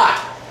it or not?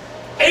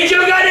 Ain't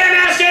your goddamn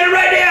ass standing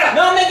right there?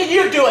 No, I'm making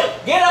you do it.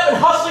 Get up and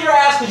hustle your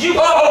ass, because you...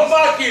 Oh,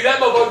 fuck you. That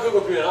motherfucker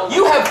could be.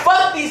 You have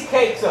fucked these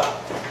cakes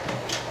up.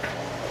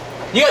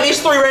 You got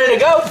these 3 ready to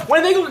go? When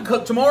are they gonna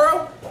cook?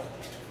 Tomorrow?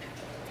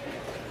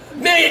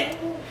 Man,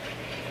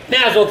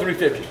 now it's on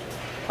 350.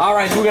 All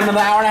right, so we got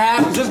another hour and a half,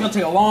 because this is gonna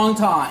take a long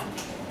time.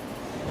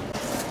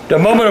 The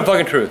moment of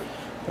fucking truth.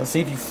 Let's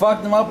see if you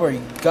fucked them up or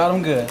you got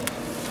them good.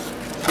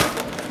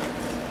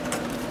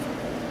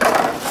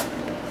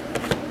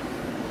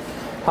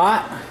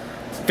 Hot?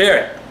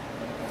 Very.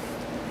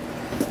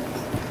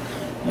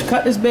 Now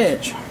cut this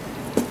bitch.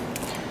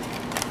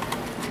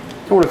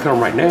 I want to come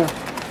right now.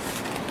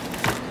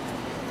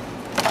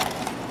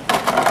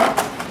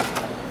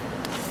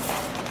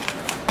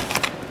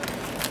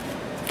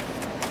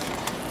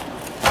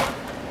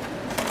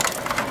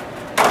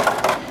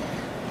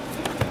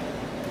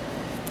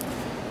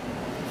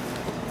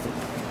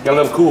 Gotta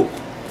let them cool.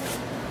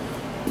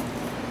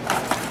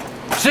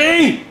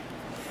 See?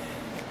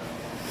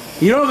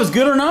 You don't know if it's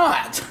good or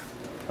not.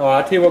 Oh,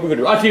 I'll tell you what we're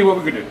gonna do. I'll tell you what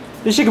we're gonna do.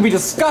 This shit could be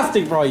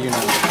disgusting for all you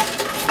know.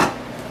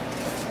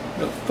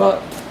 The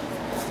fuck?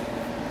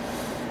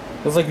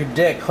 Looks like your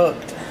dick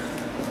hooked.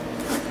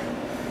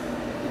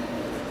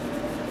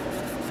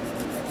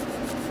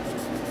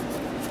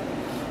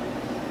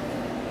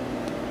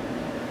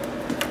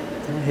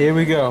 Here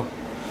we go.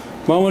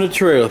 Moment of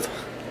truth.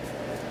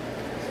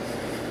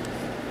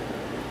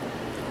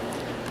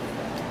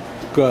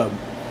 Good.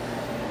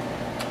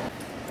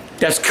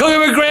 That's cooking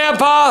with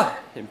Grandpa.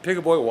 and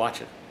Pickle Boy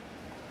watching.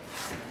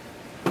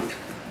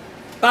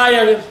 Bye,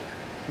 youngins.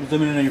 I'm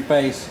zooming in on your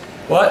face.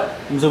 What?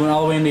 I'm zooming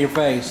all the way into your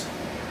face.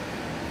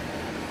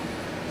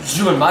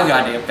 Zoom in my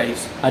goddamn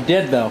face. I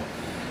did though.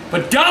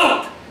 But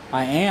don't!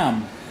 I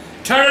am.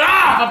 Turn it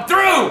off! I'm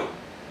through!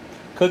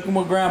 Cooking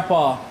with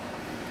Grandpa.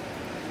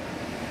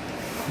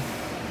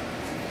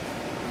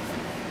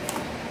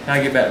 Now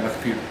I get back to my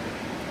computer.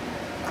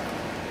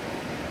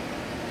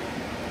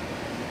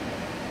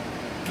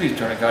 Please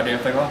turn the goddamn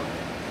thing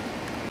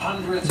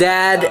off.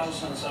 Dad,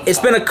 it's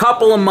been a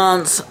couple of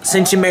months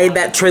since you made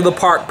that trailer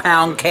park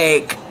pound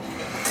cake.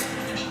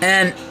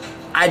 And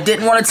I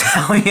didn't want to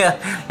tell you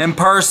in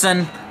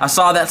person. I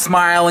saw that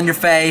smile on your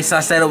face. I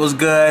said it was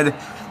good.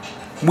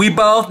 We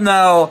both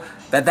know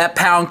that that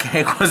pound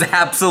cake was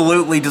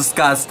absolutely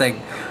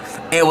disgusting.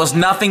 It was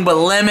nothing but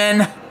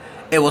lemon.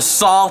 It was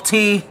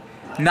salty,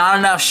 not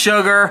enough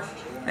sugar,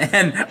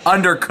 and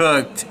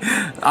undercooked.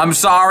 I'm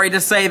sorry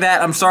to say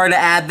that. I'm sorry to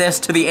add this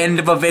to the end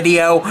of a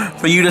video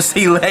for you to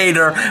see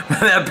later. But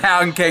that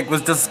pound cake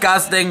was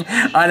disgusting,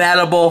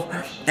 unedible,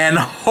 and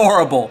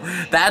horrible.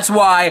 That's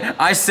why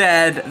I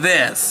said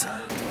this.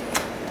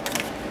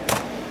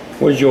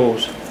 What's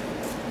yours?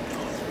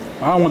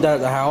 I don't want that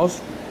at the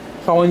house.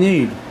 That's all we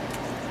need.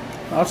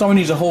 That's all we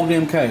need is a whole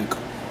damn cake.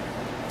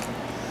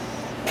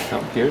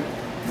 Sounds good.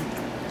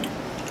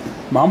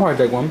 Mom probably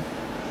take one.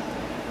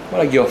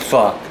 What I give a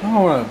fuck? I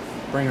don't want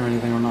to bring her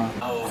anything or not.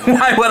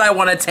 Why would I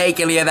want to take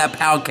any of that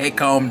pound cake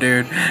home,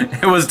 dude?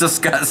 It was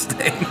disgusting.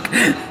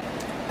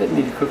 Didn't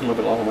need to cook a little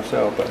bit longer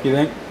myself, but... You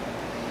think?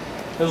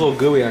 It was a little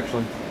gooey,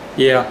 actually.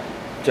 Yeah.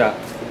 Job.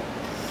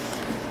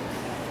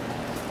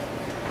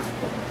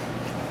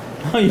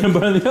 Oh, you didn't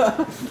put it in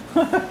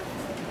the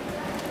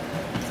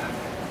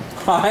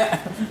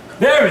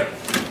There it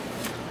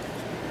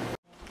is.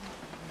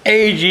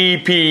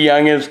 AGP,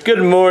 youngins,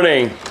 good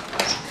morning.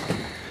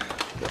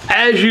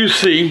 As you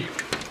see,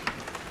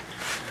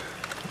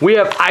 we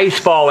have ice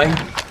falling.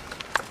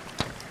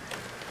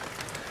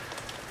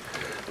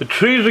 The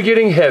trees are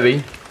getting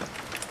heavy.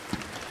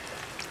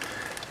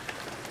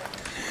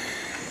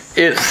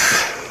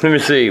 It's, let me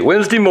see,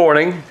 Wednesday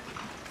morning.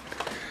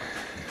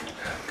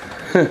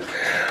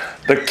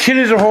 The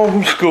kiddies are home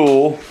from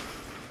school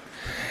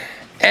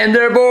and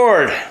they're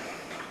bored.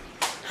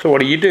 So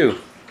what do?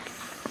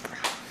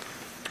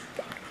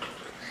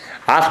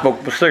 I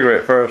smoked a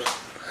cigarette first.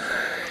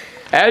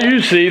 As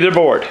you see, they're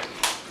bored.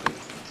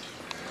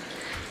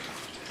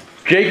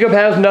 Jacob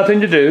has nothing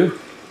to do,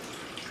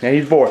 and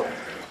he's bored.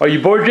 Are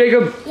you bored,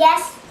 Jacob?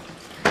 Yes.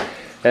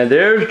 And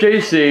there's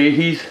JC.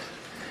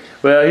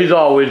 He's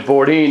always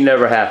bored. He ain't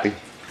never happy.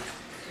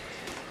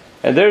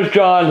 And there's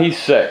John.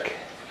 He's sick.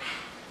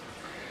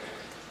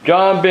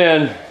 John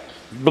been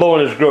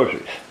blowing his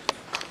groceries.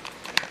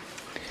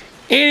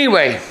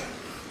 Anyway,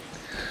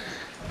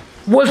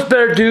 what's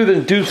better to do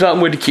than do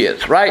something with the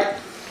kids, right?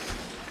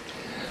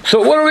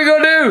 So what are we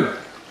gonna do?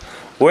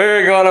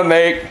 We're gonna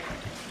make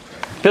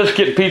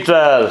biscuit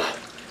pizzas.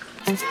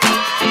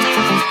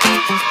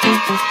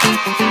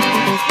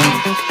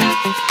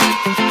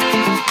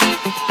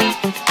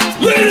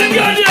 Look at the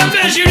goddamn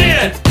mess you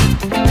did!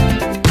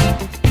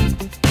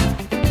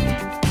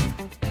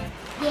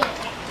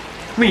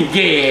 I mean,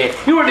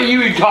 yeah. You what are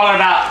you talking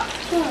about?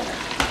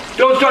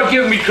 Don't start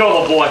giving me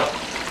trouble, boy.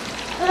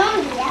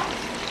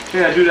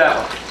 Yeah, do that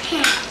one.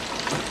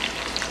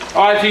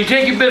 All right, so you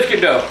take your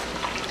biscuit dough.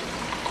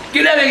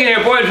 Get that thing in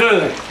here, boys.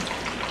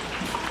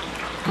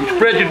 You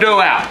spread your dough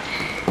out.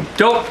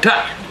 Don't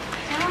touch.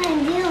 How am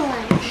I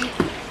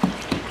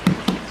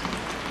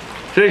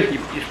doing? See,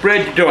 you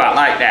spread your dough out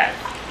like that.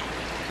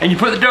 And you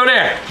put the dough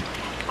there.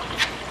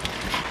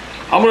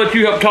 I'm gonna let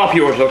you help top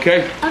yours,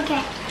 okay?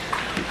 Okay.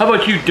 How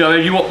about you,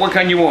 dummy? You want what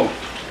kind you want?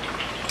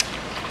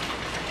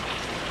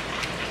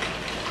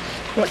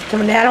 Want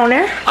some of that on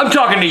there? I'm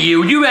talking to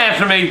you. You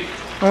answer me.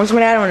 I want some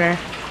of that on there.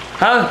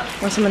 Huh?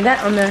 Want some of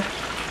that on there.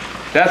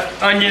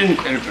 That's onion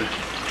and...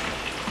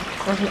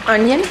 Want some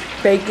onion,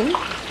 bacon.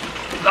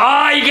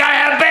 Oh, you gotta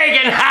have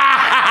bacon! Ha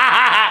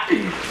ha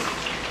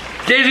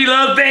ha! Daisy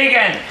loves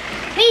bacon!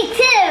 Me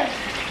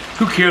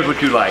too. Who cares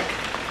what you like?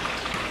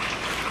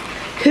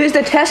 Who's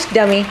the test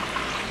dummy?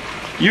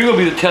 You're gonna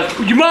be the test.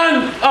 Would you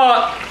mind,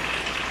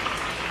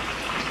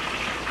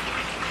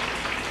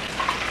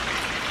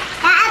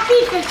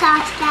 Pizza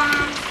sauce,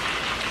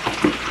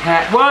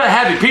 guys. well,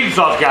 happy pizza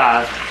sauce,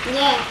 guys.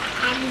 Yeah,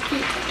 happy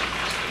pizza.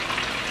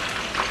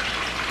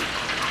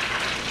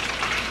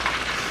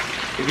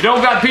 If you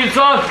don't got pizza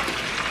sauce,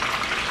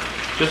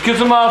 just get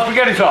some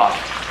spaghetti sauce.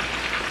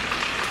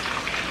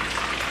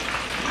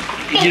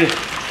 Bacon.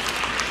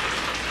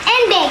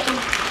 And bacon.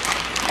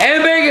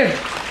 And bacon.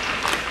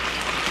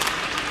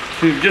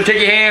 Just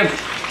take your ham.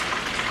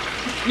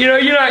 You know,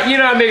 you're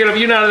not making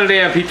you're not at a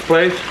damn pizza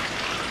place.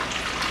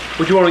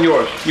 What you want on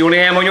yours? You want a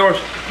ham on yours?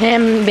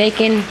 Ham,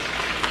 bacon,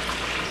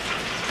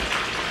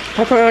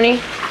 pepperoni.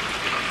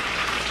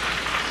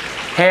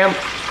 Ham.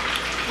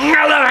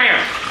 I love ham.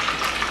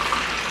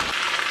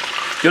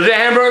 You see that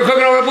hamburger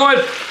cooking over there,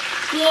 boys?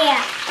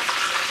 Yeah.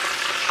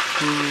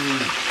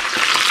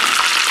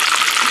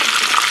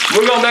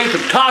 We're gonna make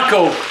some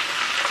tacos.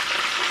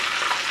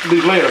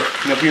 These later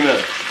in a few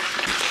minutes.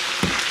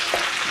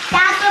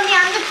 That's gonna be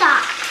on the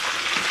top.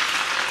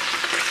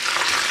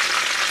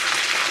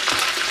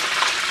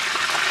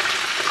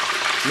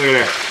 Look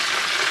at that.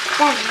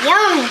 That's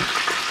yummy.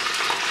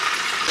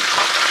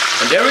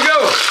 And there we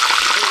go.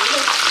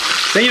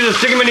 Then you just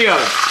stick them in the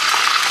oven.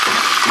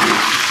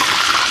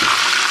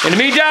 In the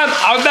meantime,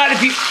 I'll be back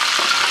if you.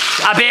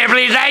 Up here,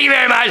 please. Thank you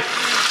very much.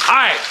 All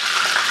right.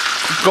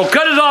 Go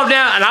cut this off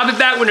now, and I'll be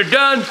back when they're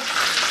done.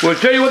 We'll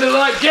tell you what they look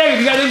like. Jake,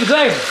 you got anything to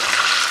say?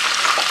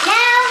 No.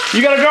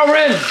 You got a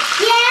girlfriend?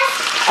 Yes.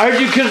 I heard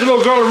you kissed a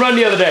little girl and run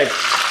the other day.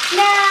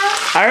 No.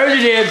 I heard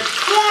you did.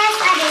 Yes,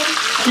 I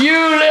did. You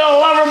little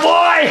lover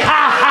boy!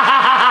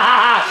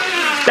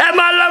 That's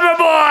my lover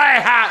boy!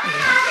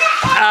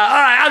 All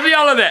right, I'll see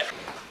y'all in a bit.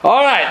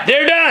 All right,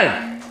 they're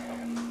done.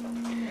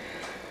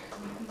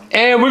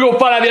 And we're gonna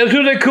find out, as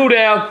soon as they cool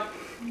down,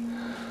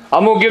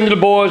 I'm gonna give them to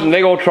the boys and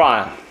they're gonna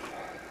try them.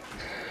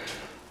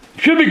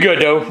 Should be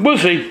good though, we'll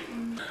see.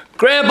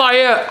 Grandpa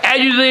here, as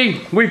you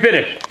see, we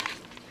finished.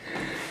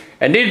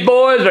 And these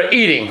boys are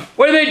eating.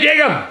 What do you think,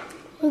 Jacob?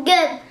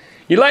 Good.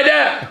 You like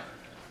that?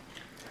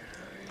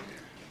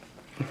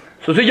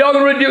 So see, y'all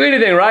can really do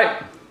anything,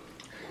 right?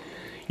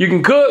 You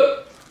can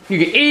cook, you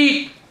can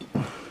eat,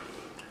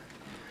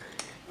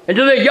 and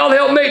just think, y'all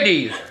help make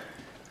these.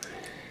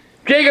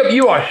 Jacob,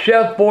 you are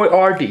Chef Boy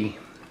RD.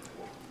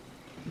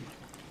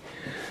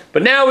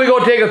 But now we're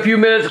gonna take a few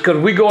minutes because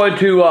we're going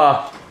to,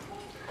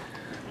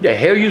 the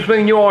hell you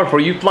swinging your arm for?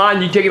 You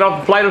flying, you taking off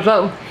the flight or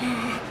something?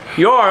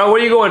 You are, huh?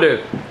 What are you going to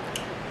do?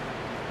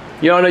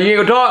 You don't know, you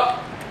ain't gonna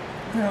talk?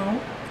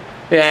 No.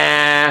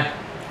 Yeah.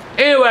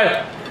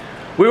 Anyway,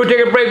 we're gonna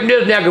take a break from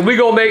this now because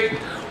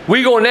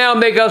we're gonna now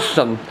make us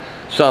some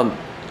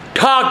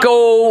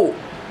taco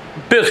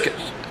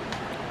biscuits.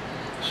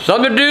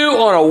 Something to do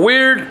on a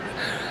weird,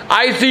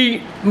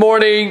 icy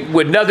morning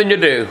with nothing to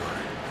do.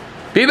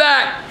 Be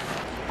back.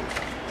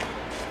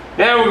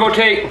 Now we're gonna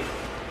take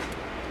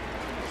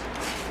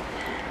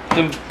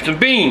some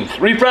beans,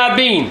 refried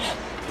beans.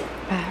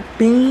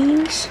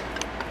 Beans.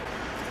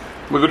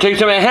 We're gonna take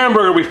some of that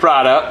hamburger we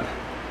fried up.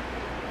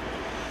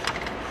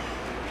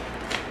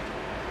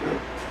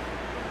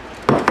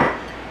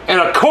 And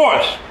of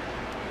course,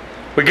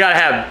 we gotta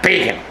have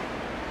bacon.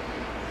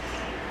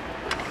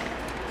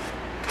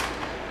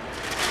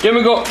 Then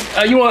we go,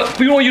 you want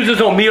to use this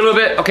on me a little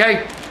bit,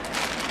 okay?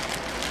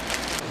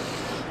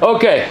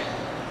 Okay.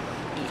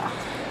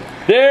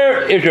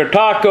 There is your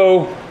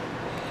taco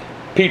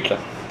pizza.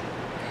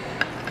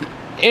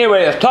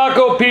 Anyway, it's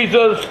taco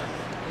pizzas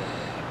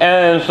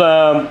and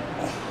some,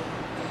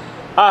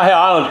 I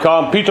don't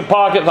call them pizza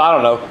pockets, I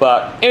don't know.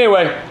 But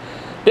anyway,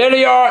 there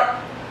they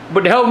are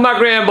with the help of my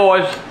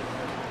grandboys.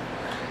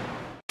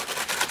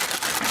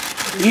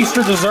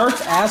 Easter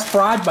desserts as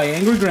fried by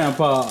Angry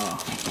Grandpa.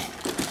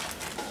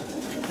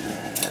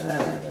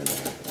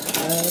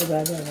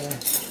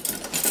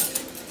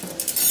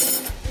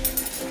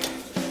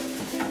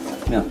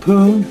 Now,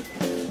 poon.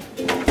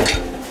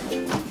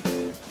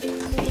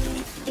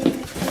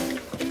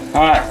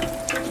 All right.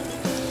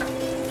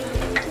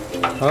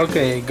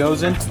 Okay, it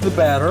goes into the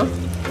batter.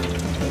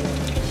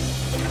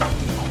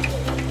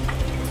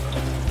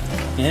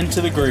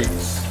 Into the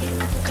grease.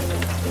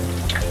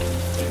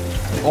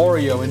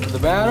 Oreo into the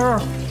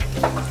batter.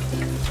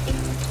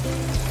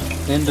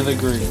 Into the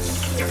grease.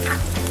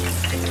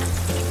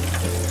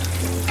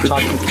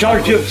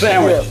 Chocolate chip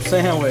sandwich.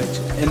 Sandwich.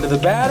 Into the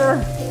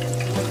batter.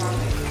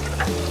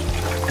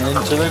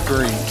 Into the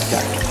grease.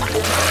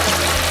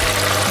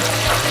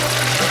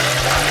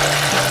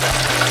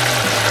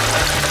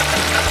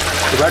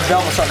 The red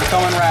velvet's starting to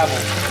come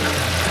unraveled.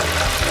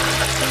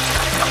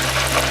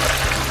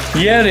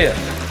 Yeah, it is.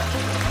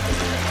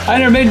 I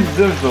never made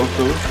this though,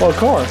 so. Well, of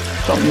course.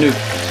 Something new.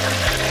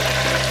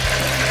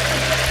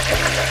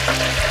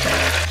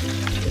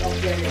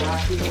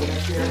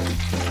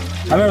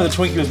 I remember the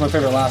Twinkie was my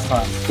favorite last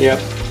time. Yep.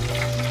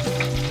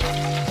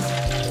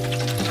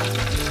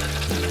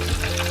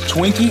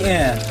 Twinkie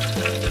in.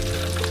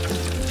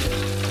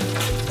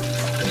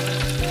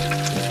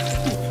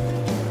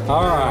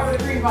 All right.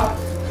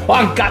 Oh,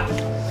 I got.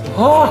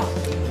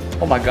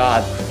 Oh my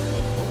God.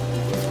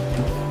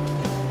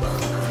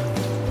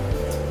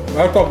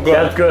 That's so good.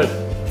 That's good.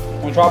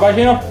 Want to try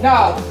Bacino?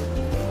 No.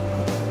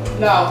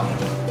 No.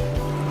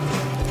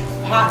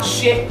 Hot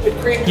shit with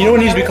cream. You know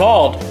what it needs to be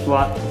called?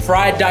 What?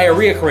 Fried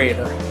diarrhea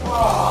creator.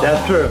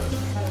 That's true.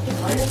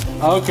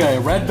 Okay,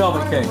 red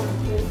velvet cake.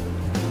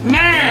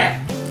 Man,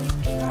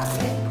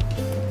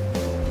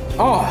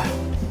 Oh,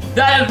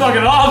 that is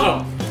fucking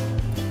awesome.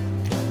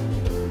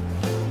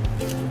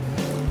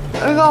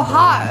 It's so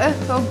hot.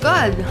 It's so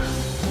good.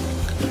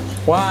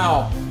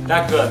 wow.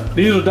 That's good.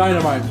 These are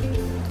dynamite.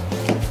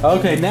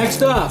 Okay,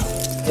 next up,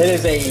 it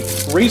is a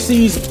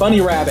Reese's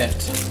Bunny Rabbit.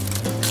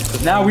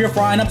 'Cause now we are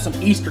frying up some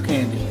Easter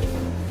candy.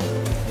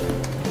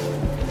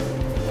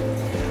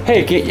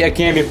 Hey, yeah,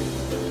 candy.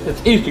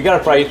 It's Easter. You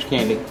gotta fry Easter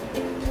candy.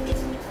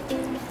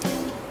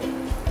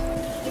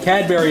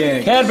 Cadbury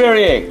eggs.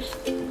 Cadbury eggs.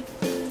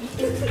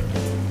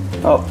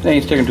 Oh, they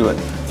ain't sticking to it.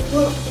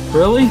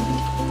 Really?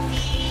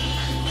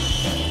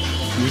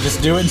 You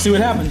just do it and see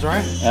what happens,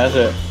 right? That's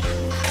it.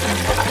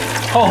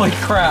 Holy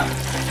crap.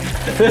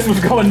 This was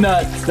going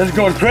nuts. This is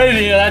going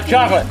crazy, that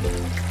chocolate.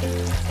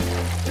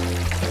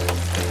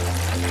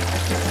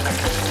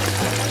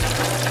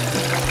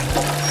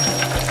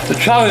 The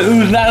chocolate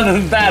oozing out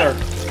of the batter.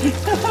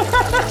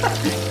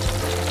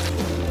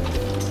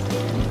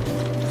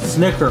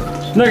 Snicker.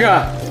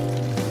 Snicker.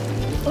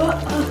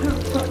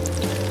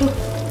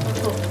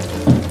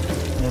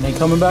 And they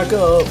coming back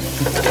up.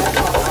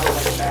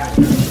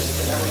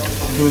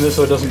 Doing this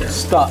so it doesn't get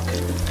stuck.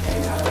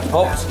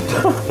 Oops.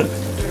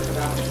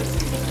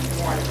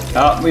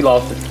 Oh, we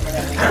lost it.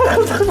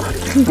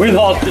 We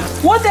lost it.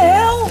 What the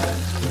hell?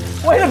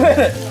 Wait a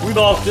minute. We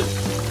lost it.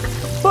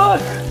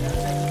 Fuck.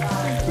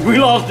 We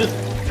lost it.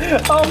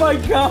 Oh my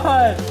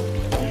god.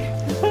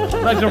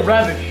 Like some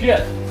rabbit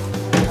shit.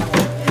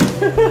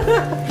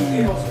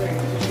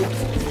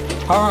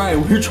 Alright,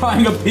 we're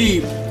trying a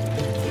peep.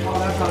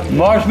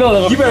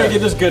 Marshmallow. You better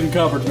get this good and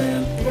covered,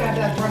 man. You gotta have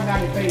that running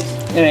down your face.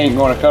 It ain't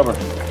going to cover.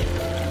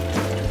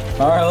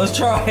 Alright, let's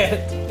try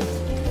it.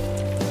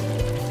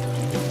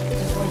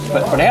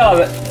 But for the hell of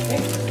it,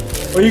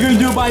 Are you gonna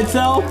do it by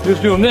itself?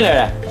 just do a minute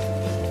of that.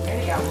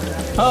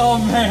 Oh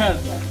man.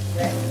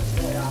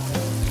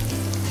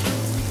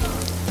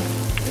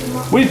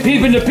 We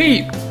peeping the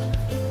peep.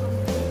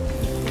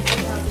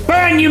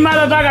 Burn, you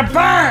motherfucker,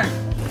 burn!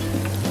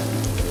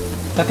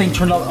 That thing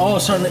turned out, oh,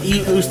 it's starting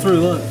to ooze through,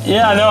 look.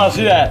 Yeah, I know, I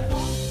see that.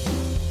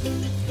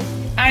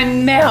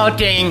 I'm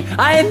melting!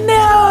 I'm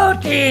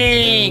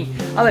melting!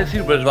 I like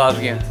Super Brothers vibes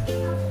again.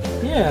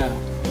 Yeah.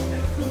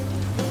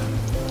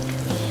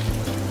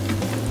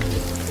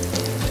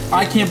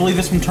 I can't believe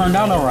this one turned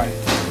out alright.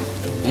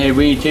 Hey,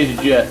 we ain't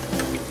tasted yet.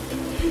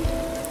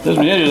 This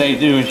one just ain't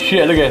doing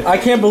shit. Look at it. I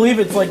can't believe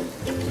it's like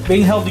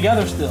being held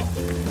together still.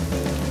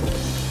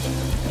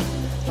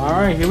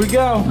 Alright, here we go.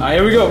 Alright,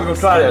 here we go. We're gonna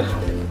try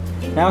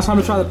this. Now it's time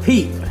to try the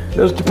peep.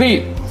 This is the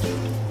peep.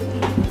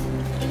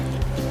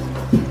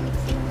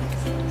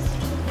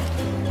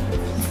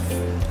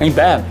 Ain't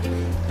bad.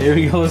 Here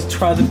we go, let's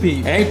try the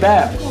peep. Ain't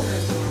bad.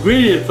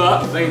 Greedy as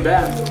fuck, ain't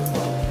bad.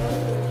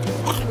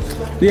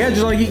 Yeah,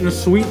 just like eating a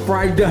sweet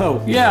fried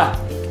dough. Yeah.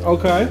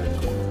 Okay.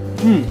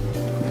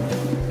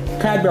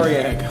 Cadbury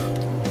egg.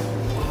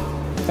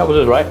 That was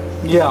it, right?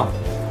 Yeah.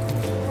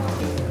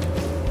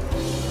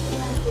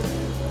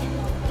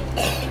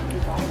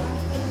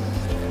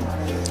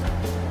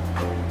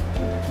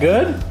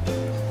 Good?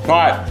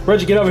 Alright.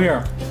 Reggie, get over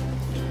here.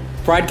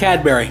 Fried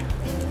Cadbury.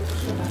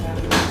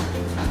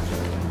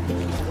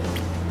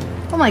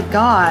 Oh my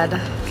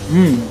god.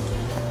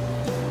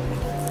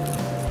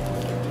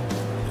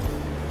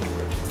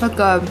 Look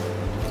good.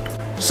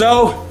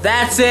 So,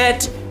 that's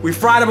it. We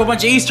fried up a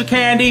bunch of Easter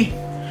candy.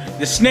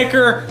 The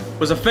Snicker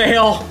was a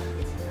fail.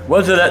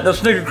 What's it? The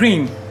Snicker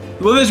cream.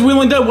 Well, we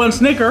only did one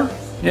Snicker.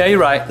 Yeah, you're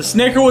right. The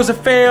Snicker was a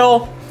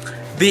fail.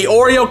 The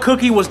Oreo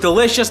cookie was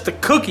delicious. The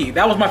cookie,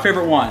 that was my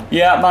favorite one.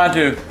 Yeah, mine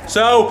too.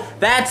 So,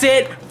 that's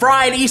it.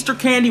 Fried Easter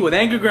candy with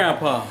Angry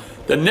Grandpa.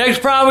 The next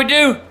fry we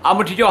do, I'm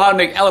gonna teach y'all how to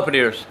make elephant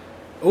ears.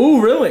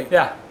 Ooh, really?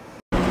 Yeah.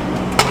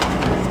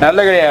 Now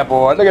look at that,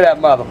 boy. Look at that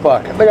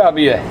motherfucker. Look how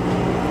big.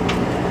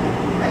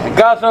 I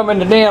got some in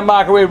the damn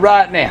microwave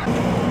right now.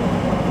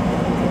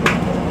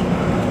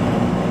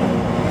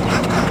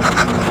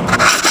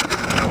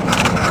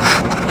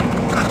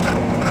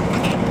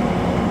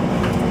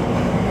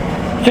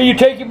 So you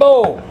take your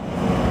bowl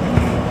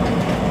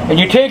and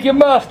you take your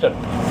mustard.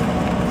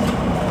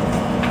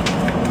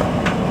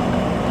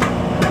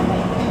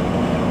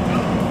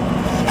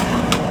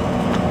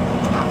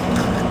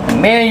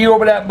 And man, you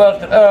open that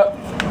mustard up.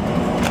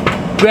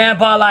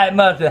 Grandpa like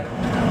mustard.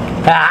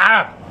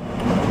 Ah.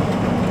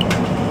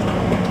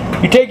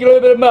 You take a little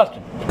bit of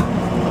mustard.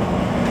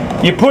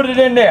 You put it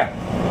in there.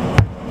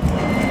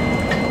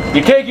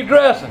 You take your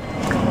dressing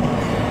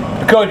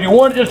because you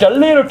want it just a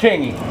little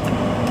tingy.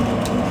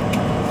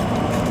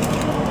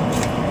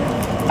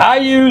 I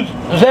use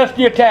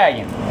Zesty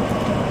Italian.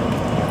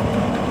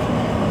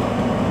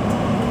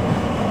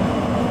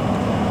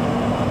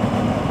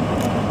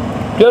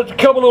 Just a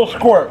couple little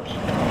squirts.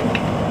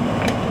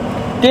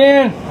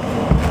 Then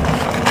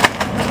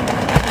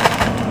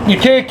you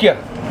take your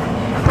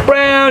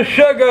brown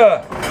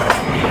sugar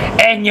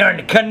and your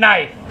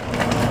knife.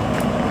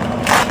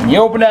 You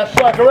open that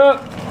sucker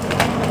up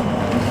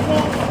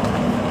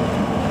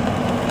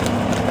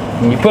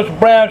and you put some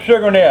brown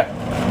sugar in there.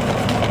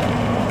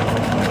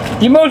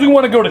 You mostly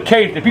want to go to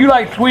taste. If you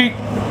like sweet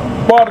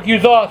barbecue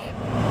sauce,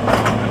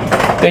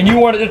 then you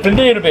want it just a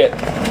little bit.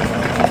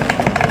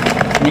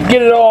 You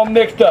get it all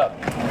mixed up.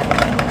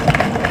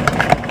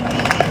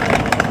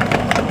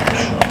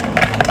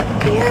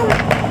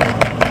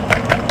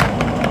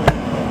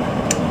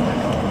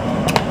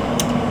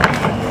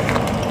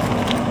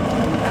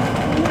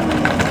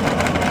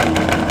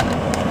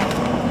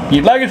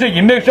 Like I said,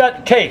 you mix out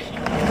the taste.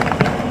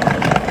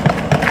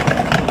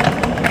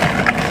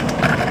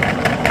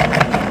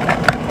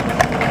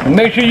 And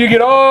make sure you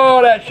get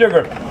all that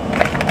sugar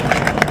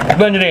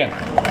Blend it in.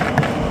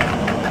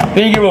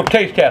 Then you get a little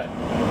taste test.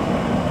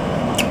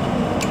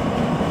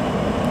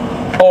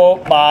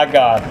 Oh my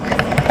God.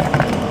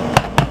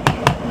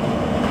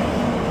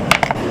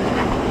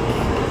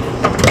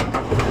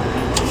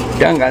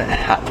 Done got it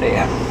hot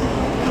there.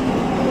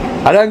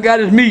 I done got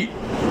his meat.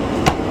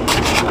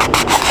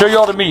 Show you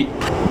all the meat.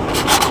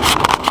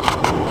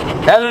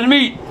 That's his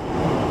meat.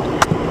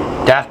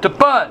 That's the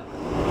bun.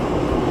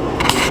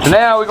 So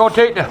now we're gonna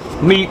take the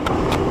meat.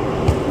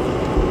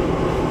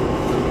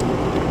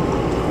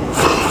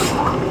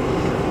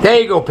 There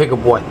you go, pickle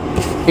boy.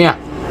 Yeah.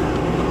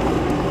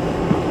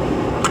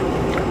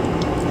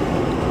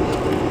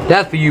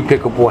 That's for you,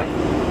 pickle boy.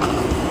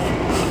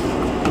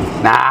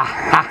 Nah.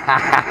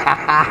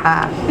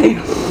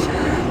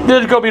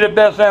 This is gonna be the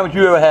best sandwich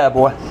you ever had,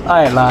 boy.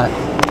 I ain't lying.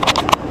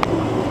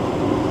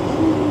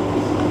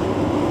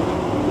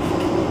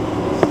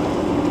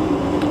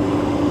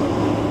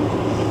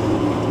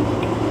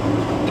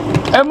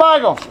 Hey,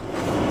 Michael.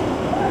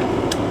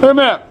 Wait a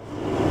minute.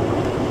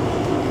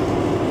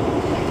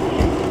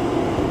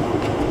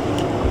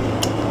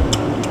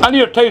 I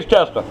need a taste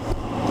tester.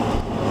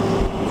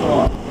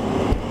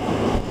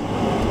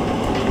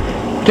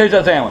 Taste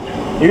that sandwich.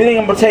 You think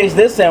I'm gonna taste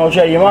this sandwich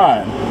out of your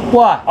mind?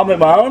 Why? I'll make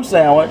my own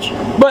sandwich.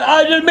 But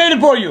I just made it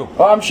for you.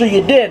 Well, I'm sure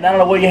you did. And I don't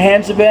know where your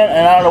hands have been,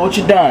 and I don't know what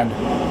you've done.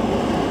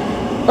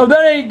 Oh,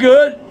 that ain't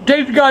good.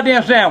 Taste the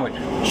goddamn sandwich.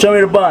 Show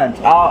me the buns.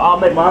 I'll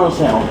make my own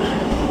sandwich.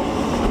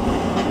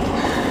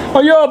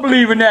 Oh, y'all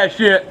believe in that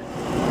shit?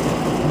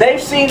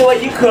 They've seen the way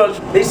you cook.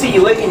 They see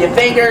you licking your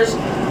fingers.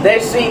 They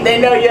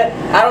know you.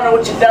 I don't know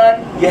what you've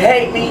done. You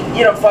hate me.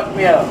 You done fucked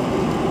me up.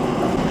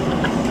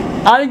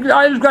 I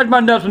didn't scratch my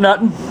nuts or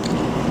nothing.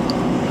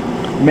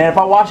 Man, if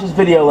I watch this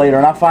video later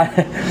and I find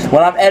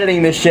when I'm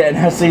editing this shit and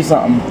I see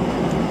something.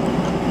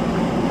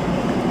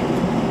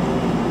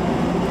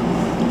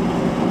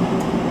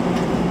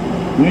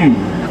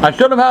 I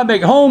showed them how to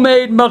make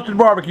homemade mustard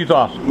barbecue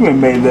sauce. You ain't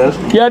made this.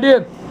 Yeah, I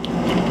did.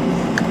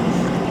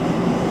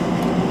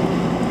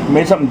 You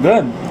made something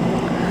good.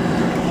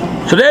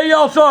 So there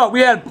y'all saw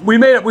it. We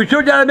made it. We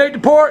showed you how to make the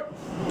pork.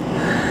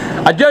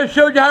 I just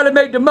showed you how to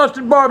make the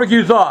mustard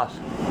barbecue sauce.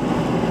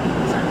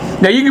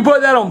 Now you can put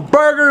that on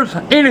burgers,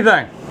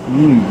 anything.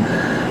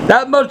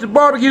 That mustard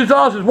barbecue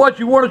sauce is what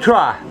you want to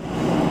try.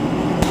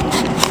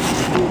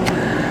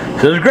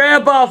 So this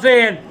Grandpa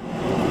saying,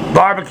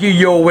 barbecue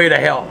your way to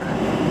hell.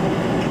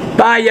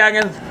 Bye,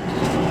 youngins.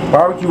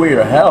 Barbecue way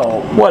to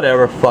hell.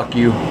 Whatever, fuck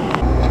you.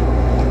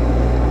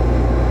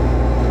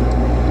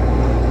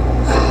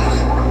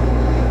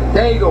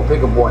 There you go,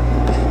 pickle boy.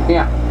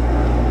 Yeah.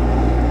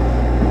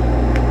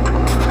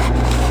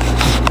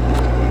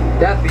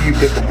 That's for you,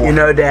 pickle boy. You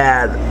know,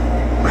 Dad,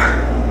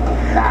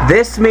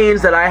 this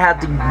means that I have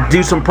to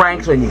do some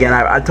pranks on you again.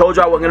 I told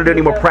you I wasn't going to do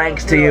any more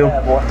pranks to you.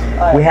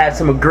 We had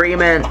some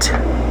agreement.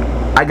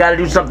 I got to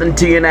do something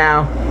to you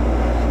now.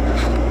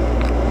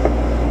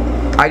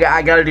 I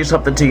got to do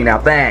something to you now.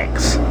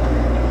 Thanks.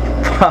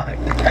 Fuck.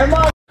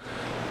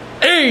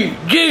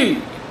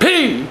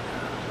 AGP.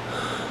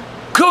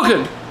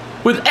 Cooking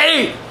with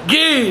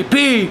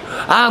AGP.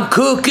 I'm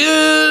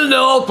cooking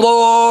the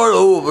floor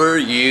over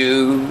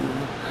you.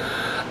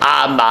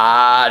 I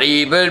might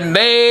even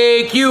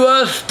make you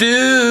a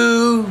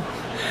stew.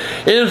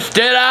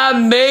 Instead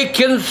I'm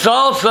making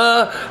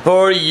salsa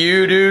for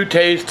you to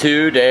taste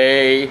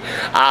today.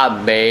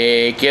 I'm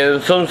making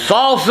some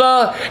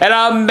salsa and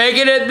I'm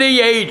making it the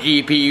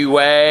AGP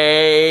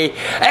way.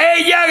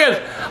 Hey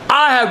youngins,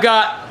 I have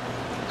got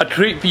a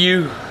treat for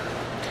you.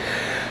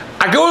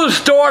 I go to the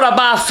store and I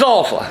buy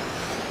salsa.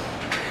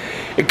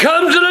 It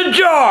comes in a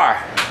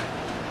jar.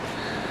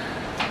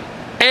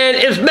 And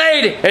it's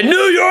made in New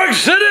York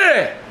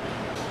City.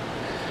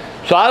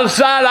 So I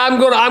decided I'm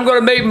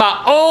gonna make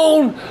my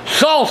own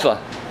salsa.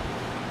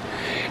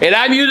 And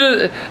I'm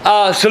using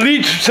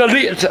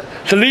salitre,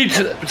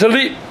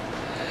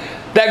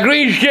 that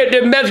green shit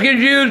that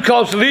Mexicans use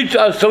called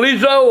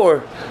salizo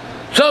or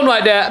something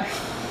like that,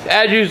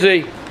 as you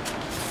see.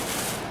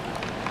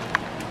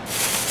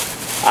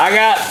 I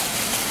got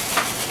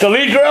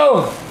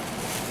cilantro,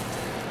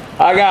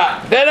 I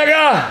got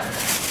vinegar,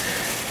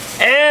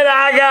 and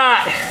I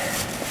got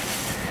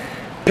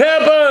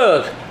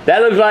peppers.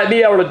 That looks like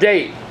me on a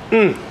date.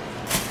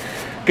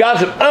 Got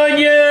some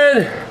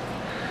onion,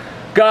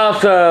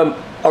 got some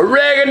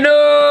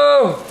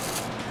oregano,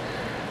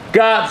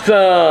 got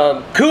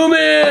some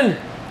cumin.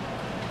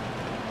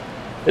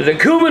 Is it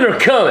cumin or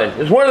cumin?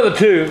 It's one of the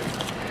two.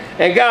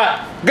 And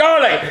got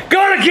garlic.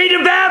 Garlic keep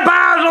the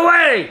vampires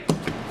away.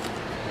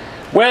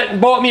 Went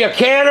and bought me a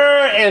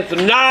canner and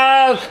some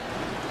knives.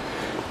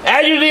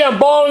 As you see, I'm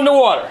boiling the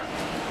water.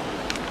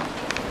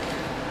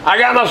 I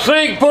got my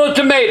sink full of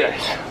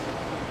tomatoes.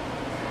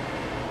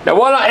 Now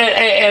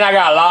and I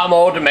got a lot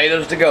more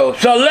tomatoes to go.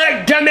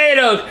 Select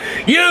tomatoes.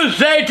 You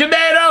say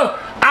tomato,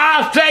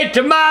 I say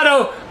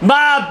tomato.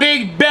 My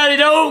big belly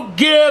don't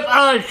give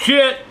a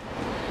shit.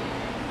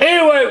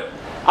 Anyway,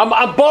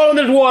 I'm boiling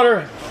this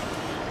water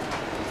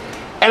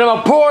and I'm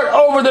gonna pour it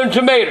over them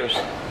tomatoes.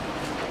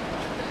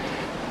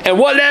 And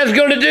what that's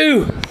gonna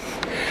do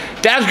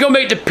That's gonna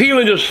make the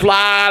peeling just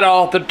slide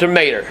off the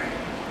tomato.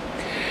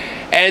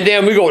 And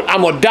then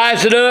I'm gonna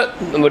dice it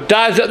up. I'm gonna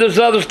dice up this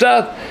other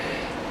stuff,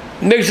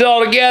 mix it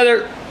all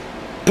together,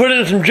 put it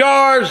in some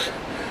jars,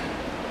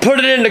 put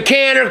it in the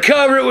canner,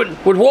 cover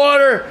it with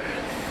water,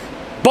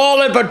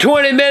 boil it for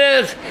 20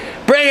 minutes,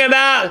 bring it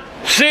out,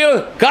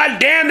 seal. God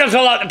damn, that's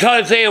a lot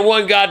to say in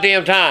one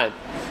goddamn time.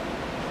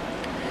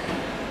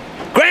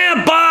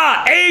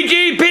 Grandpa,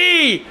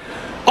 AGP,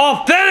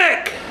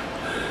 authentic,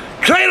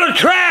 trailer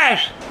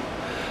trash,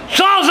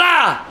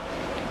 salsa,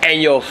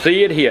 and you'll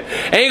see it here.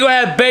 Ain't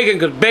gonna have bacon,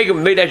 because bacon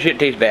will make that shit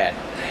taste bad.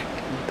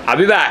 I'll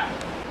be back.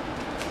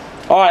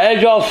 All right,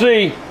 as y'all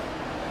see,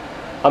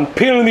 I'm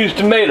peeling these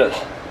tomatoes,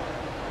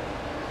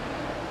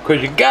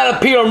 because you gotta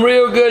peel them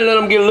real good and let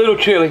them get a little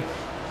chilly.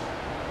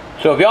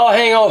 So if y'all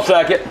hang on a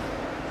second,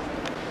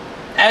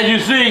 as you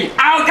see,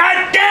 oh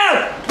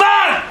goddamn,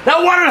 fuck,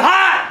 that water's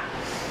hot.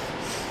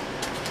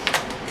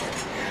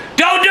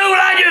 Don't do what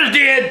I just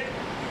did.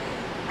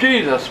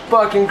 Jesus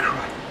fucking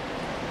Christ.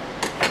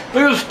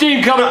 Look at the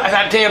steam coming out of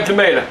that damn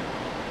tomato.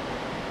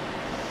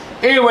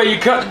 Anyway, you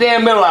cut the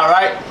damn middle out,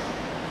 right?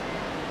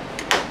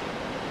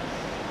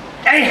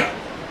 Damn.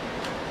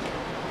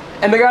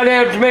 And the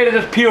goddamn tomato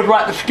just peels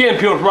right, the skin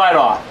peels right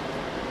off.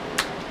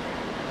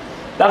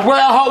 That's what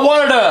that hot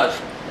water does.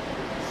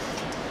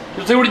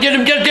 You see what it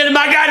just did in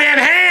my goddamn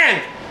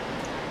hand.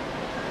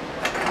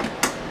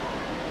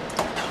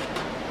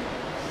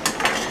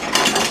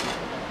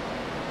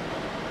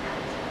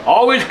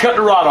 Always cut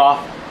the rot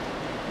off.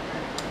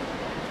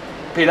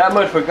 Pay that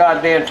much for a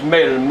goddamn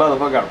tomato and the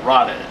motherfucker got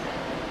rot in it.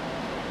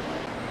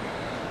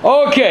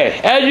 Okay,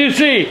 as you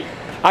see,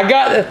 I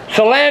got the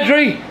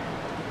cilantro,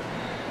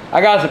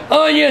 I got some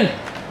onion,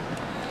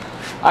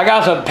 I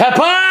got some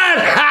peppers,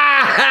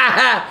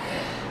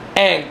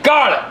 and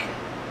garlic.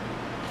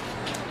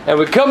 And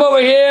we come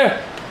over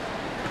here,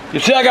 you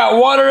see I got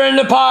water in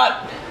the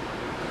pot,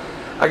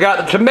 I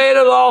got the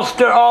tomatoes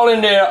all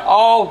in there,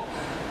 all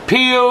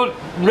peeled,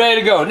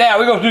 ready to go. Now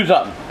we're gonna do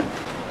something.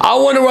 I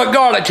wonder what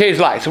garlic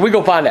tastes like, so we're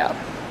gonna find out.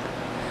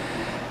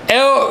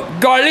 El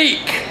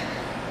garlic.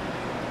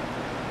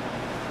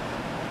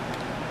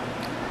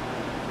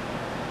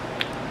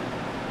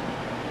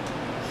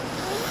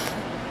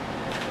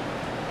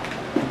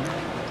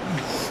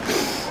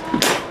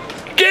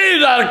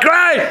 Jesus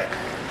Christ!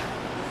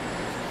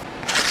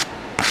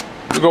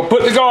 We're gonna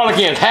put the garlic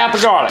in, half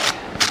the garlic.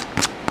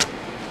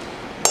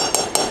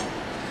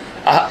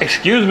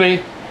 Excuse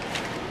me.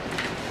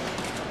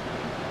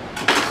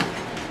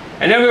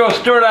 And then we're going to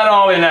stir that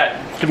all in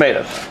that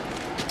tomatoes.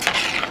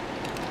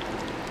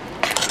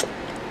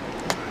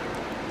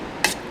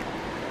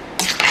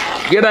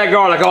 Get that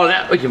garlic all in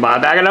that. Would you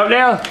mind backing up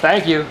now?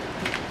 Thank you.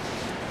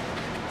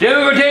 Then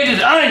we're going to take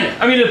this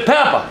onion, this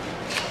pepper.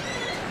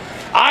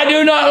 I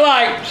do not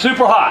like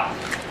super hot.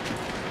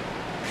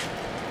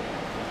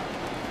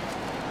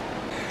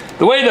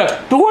 The way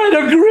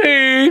the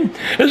green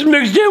is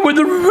mixed in with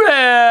the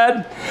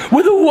red,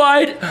 with the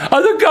white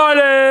of the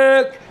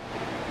garlic.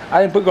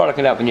 I didn't put garlic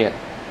in that one yet.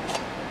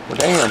 Well,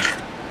 damn.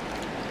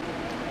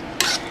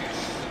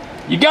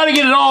 You got to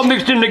get it all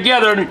mixed in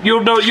together, and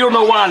you'll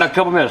know why in a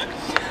couple minutes.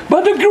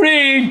 But the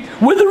green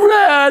with the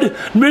red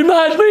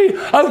reminds me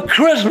of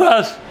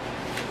Christmas.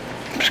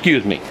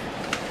 Excuse me.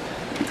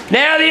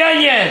 Now the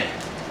onion.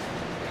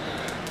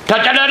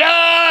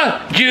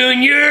 Ta-da-da-da!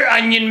 Junior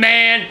Onion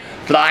Man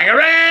flying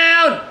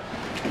around.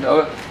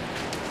 No.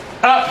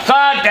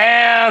 Upside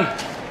down.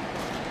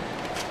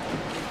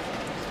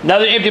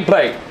 Another empty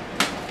plate.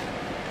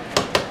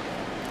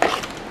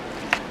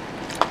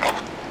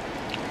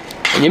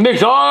 And you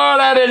mix all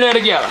that in there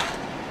together.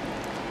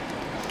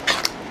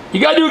 You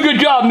gotta do a good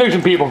job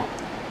mixing, people.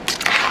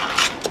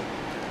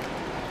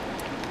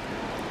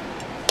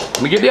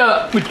 Let me get the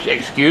other,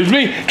 excuse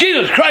me.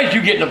 Jesus Christ,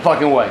 you get in the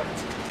fucking way.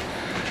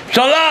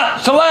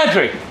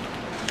 Cilantro.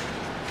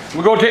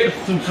 We're gonna take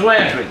some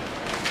cilantro.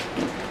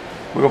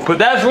 We're gonna put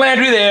that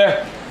cilantro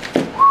there.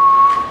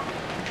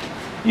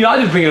 You know, I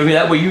just bring it over here,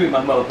 that way you ain't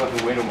my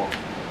motherfucking way no more.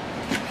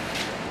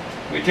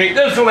 We take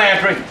this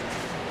cilantro.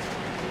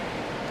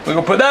 We're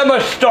gonna put that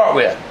much to start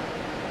with.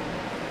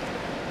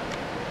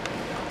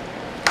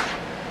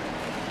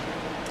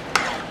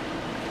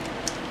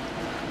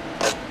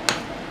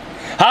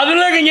 How's it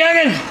looking,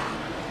 youngin'?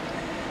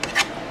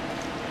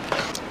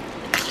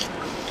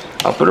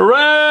 I'll put it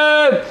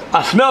right.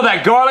 I smell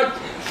that garlic.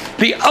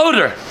 The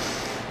odor.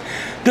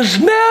 The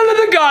smell of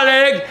the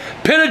garlic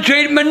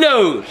penetrating my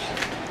nose.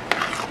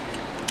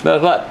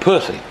 Smells like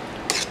pussy.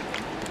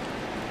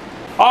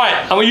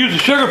 Alright, I'm gonna use the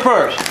sugar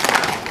first.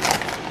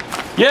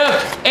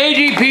 Yes,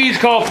 AGPs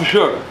call for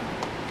sugar.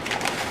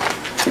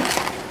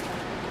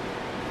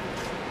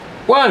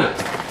 1,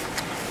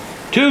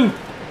 2,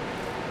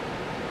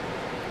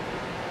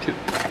 2.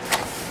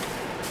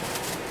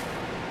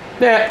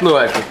 Nah, a little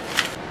extra.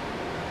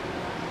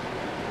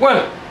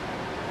 1,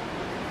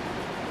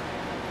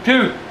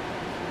 2,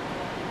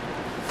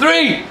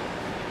 3.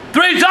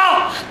 3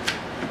 salts.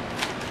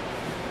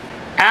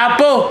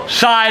 Apple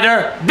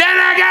cider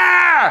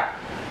vinegar.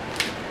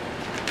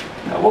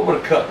 Now Now what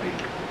would a cup be?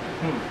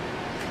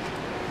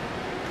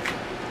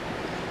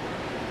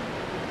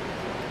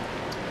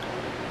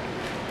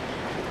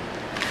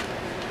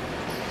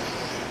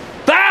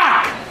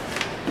 Fuck!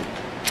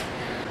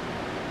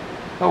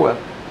 Oh well.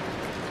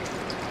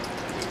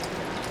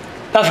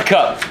 That's a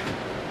cup.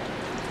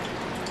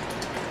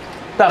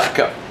 That's a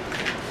cup.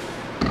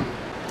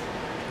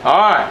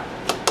 Alright.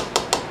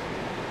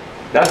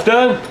 That's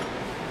done.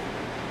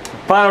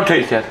 Final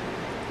taste test.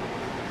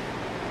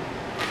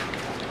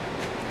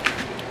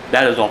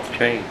 That is off the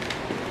chain.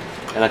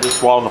 And I just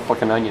swallowed the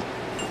fucking onion.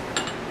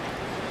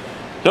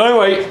 So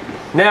anyway,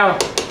 now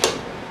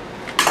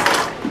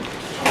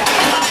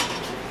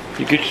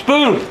you get your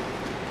spoon.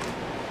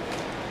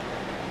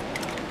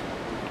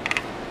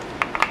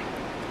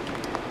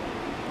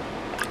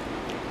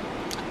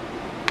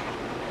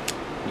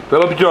 You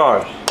fill up your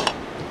jars.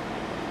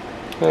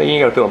 Well, you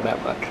ain't gotta fill them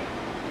that much.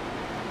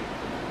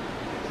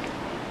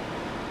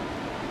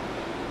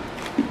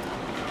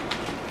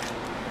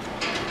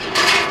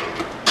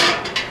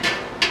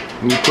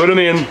 You put them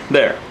in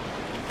there.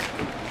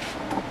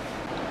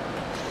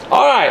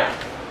 Alright.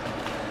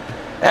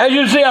 As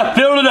you see, I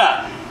filled it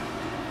up.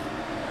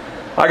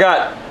 I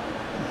got,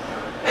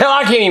 hell,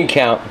 I can't even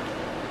count.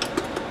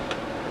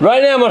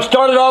 Right now, I'm going to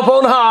start it off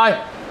on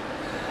high.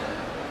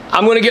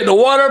 I'm going to get the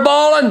water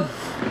boiling.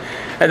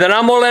 And then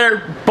I'm going to let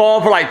it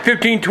boil for like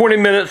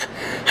 15-20 minutes.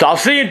 So I'll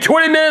see you in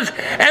 20 minutes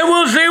and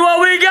we'll see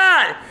what we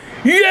got.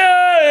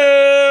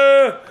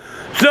 Yeah!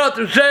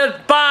 Something says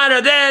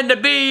finer than to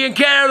be in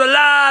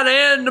Carolina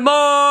in the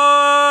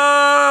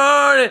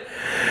morning.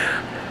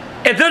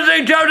 If this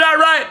thing turns out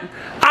right,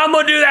 I'm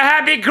gonna do the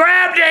happy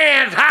crab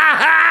dance. Ha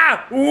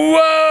ha!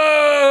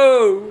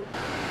 Whoa!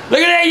 Look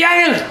at that,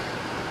 youngins.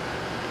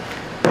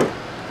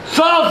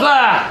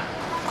 Salsa.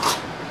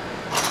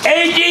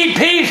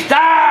 AGP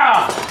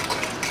style.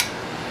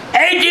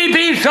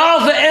 AGP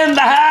salsa in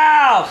the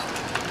house.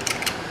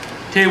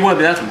 Tell you what,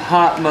 that's some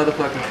hot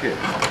motherfucking shit.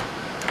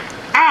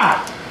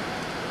 Ah!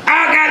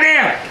 Oh,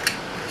 goddamn!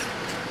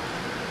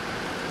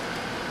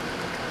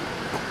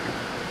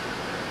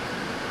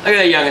 Look at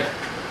that youngin'.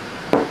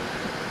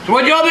 So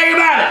what y'all think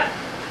about it?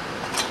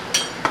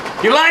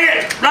 You like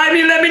it? Write me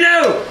and let me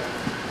know.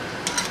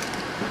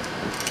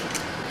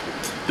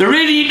 The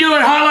reason you do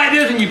it hot like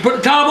this and you put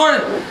the top on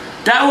it,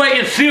 that way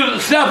it seals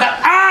itself out.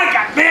 Ah,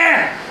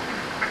 goddamn!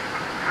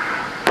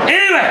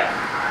 Anyway,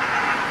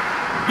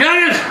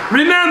 youngins,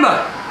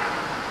 remember.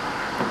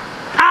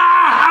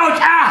 Ouch,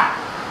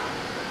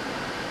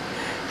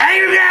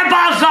 Angry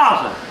Grandpa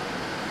Salsa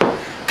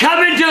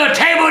coming to a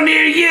table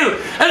near you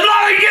as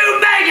long as you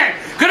make it,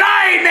 because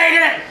I ain't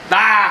making it.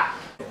 Bye.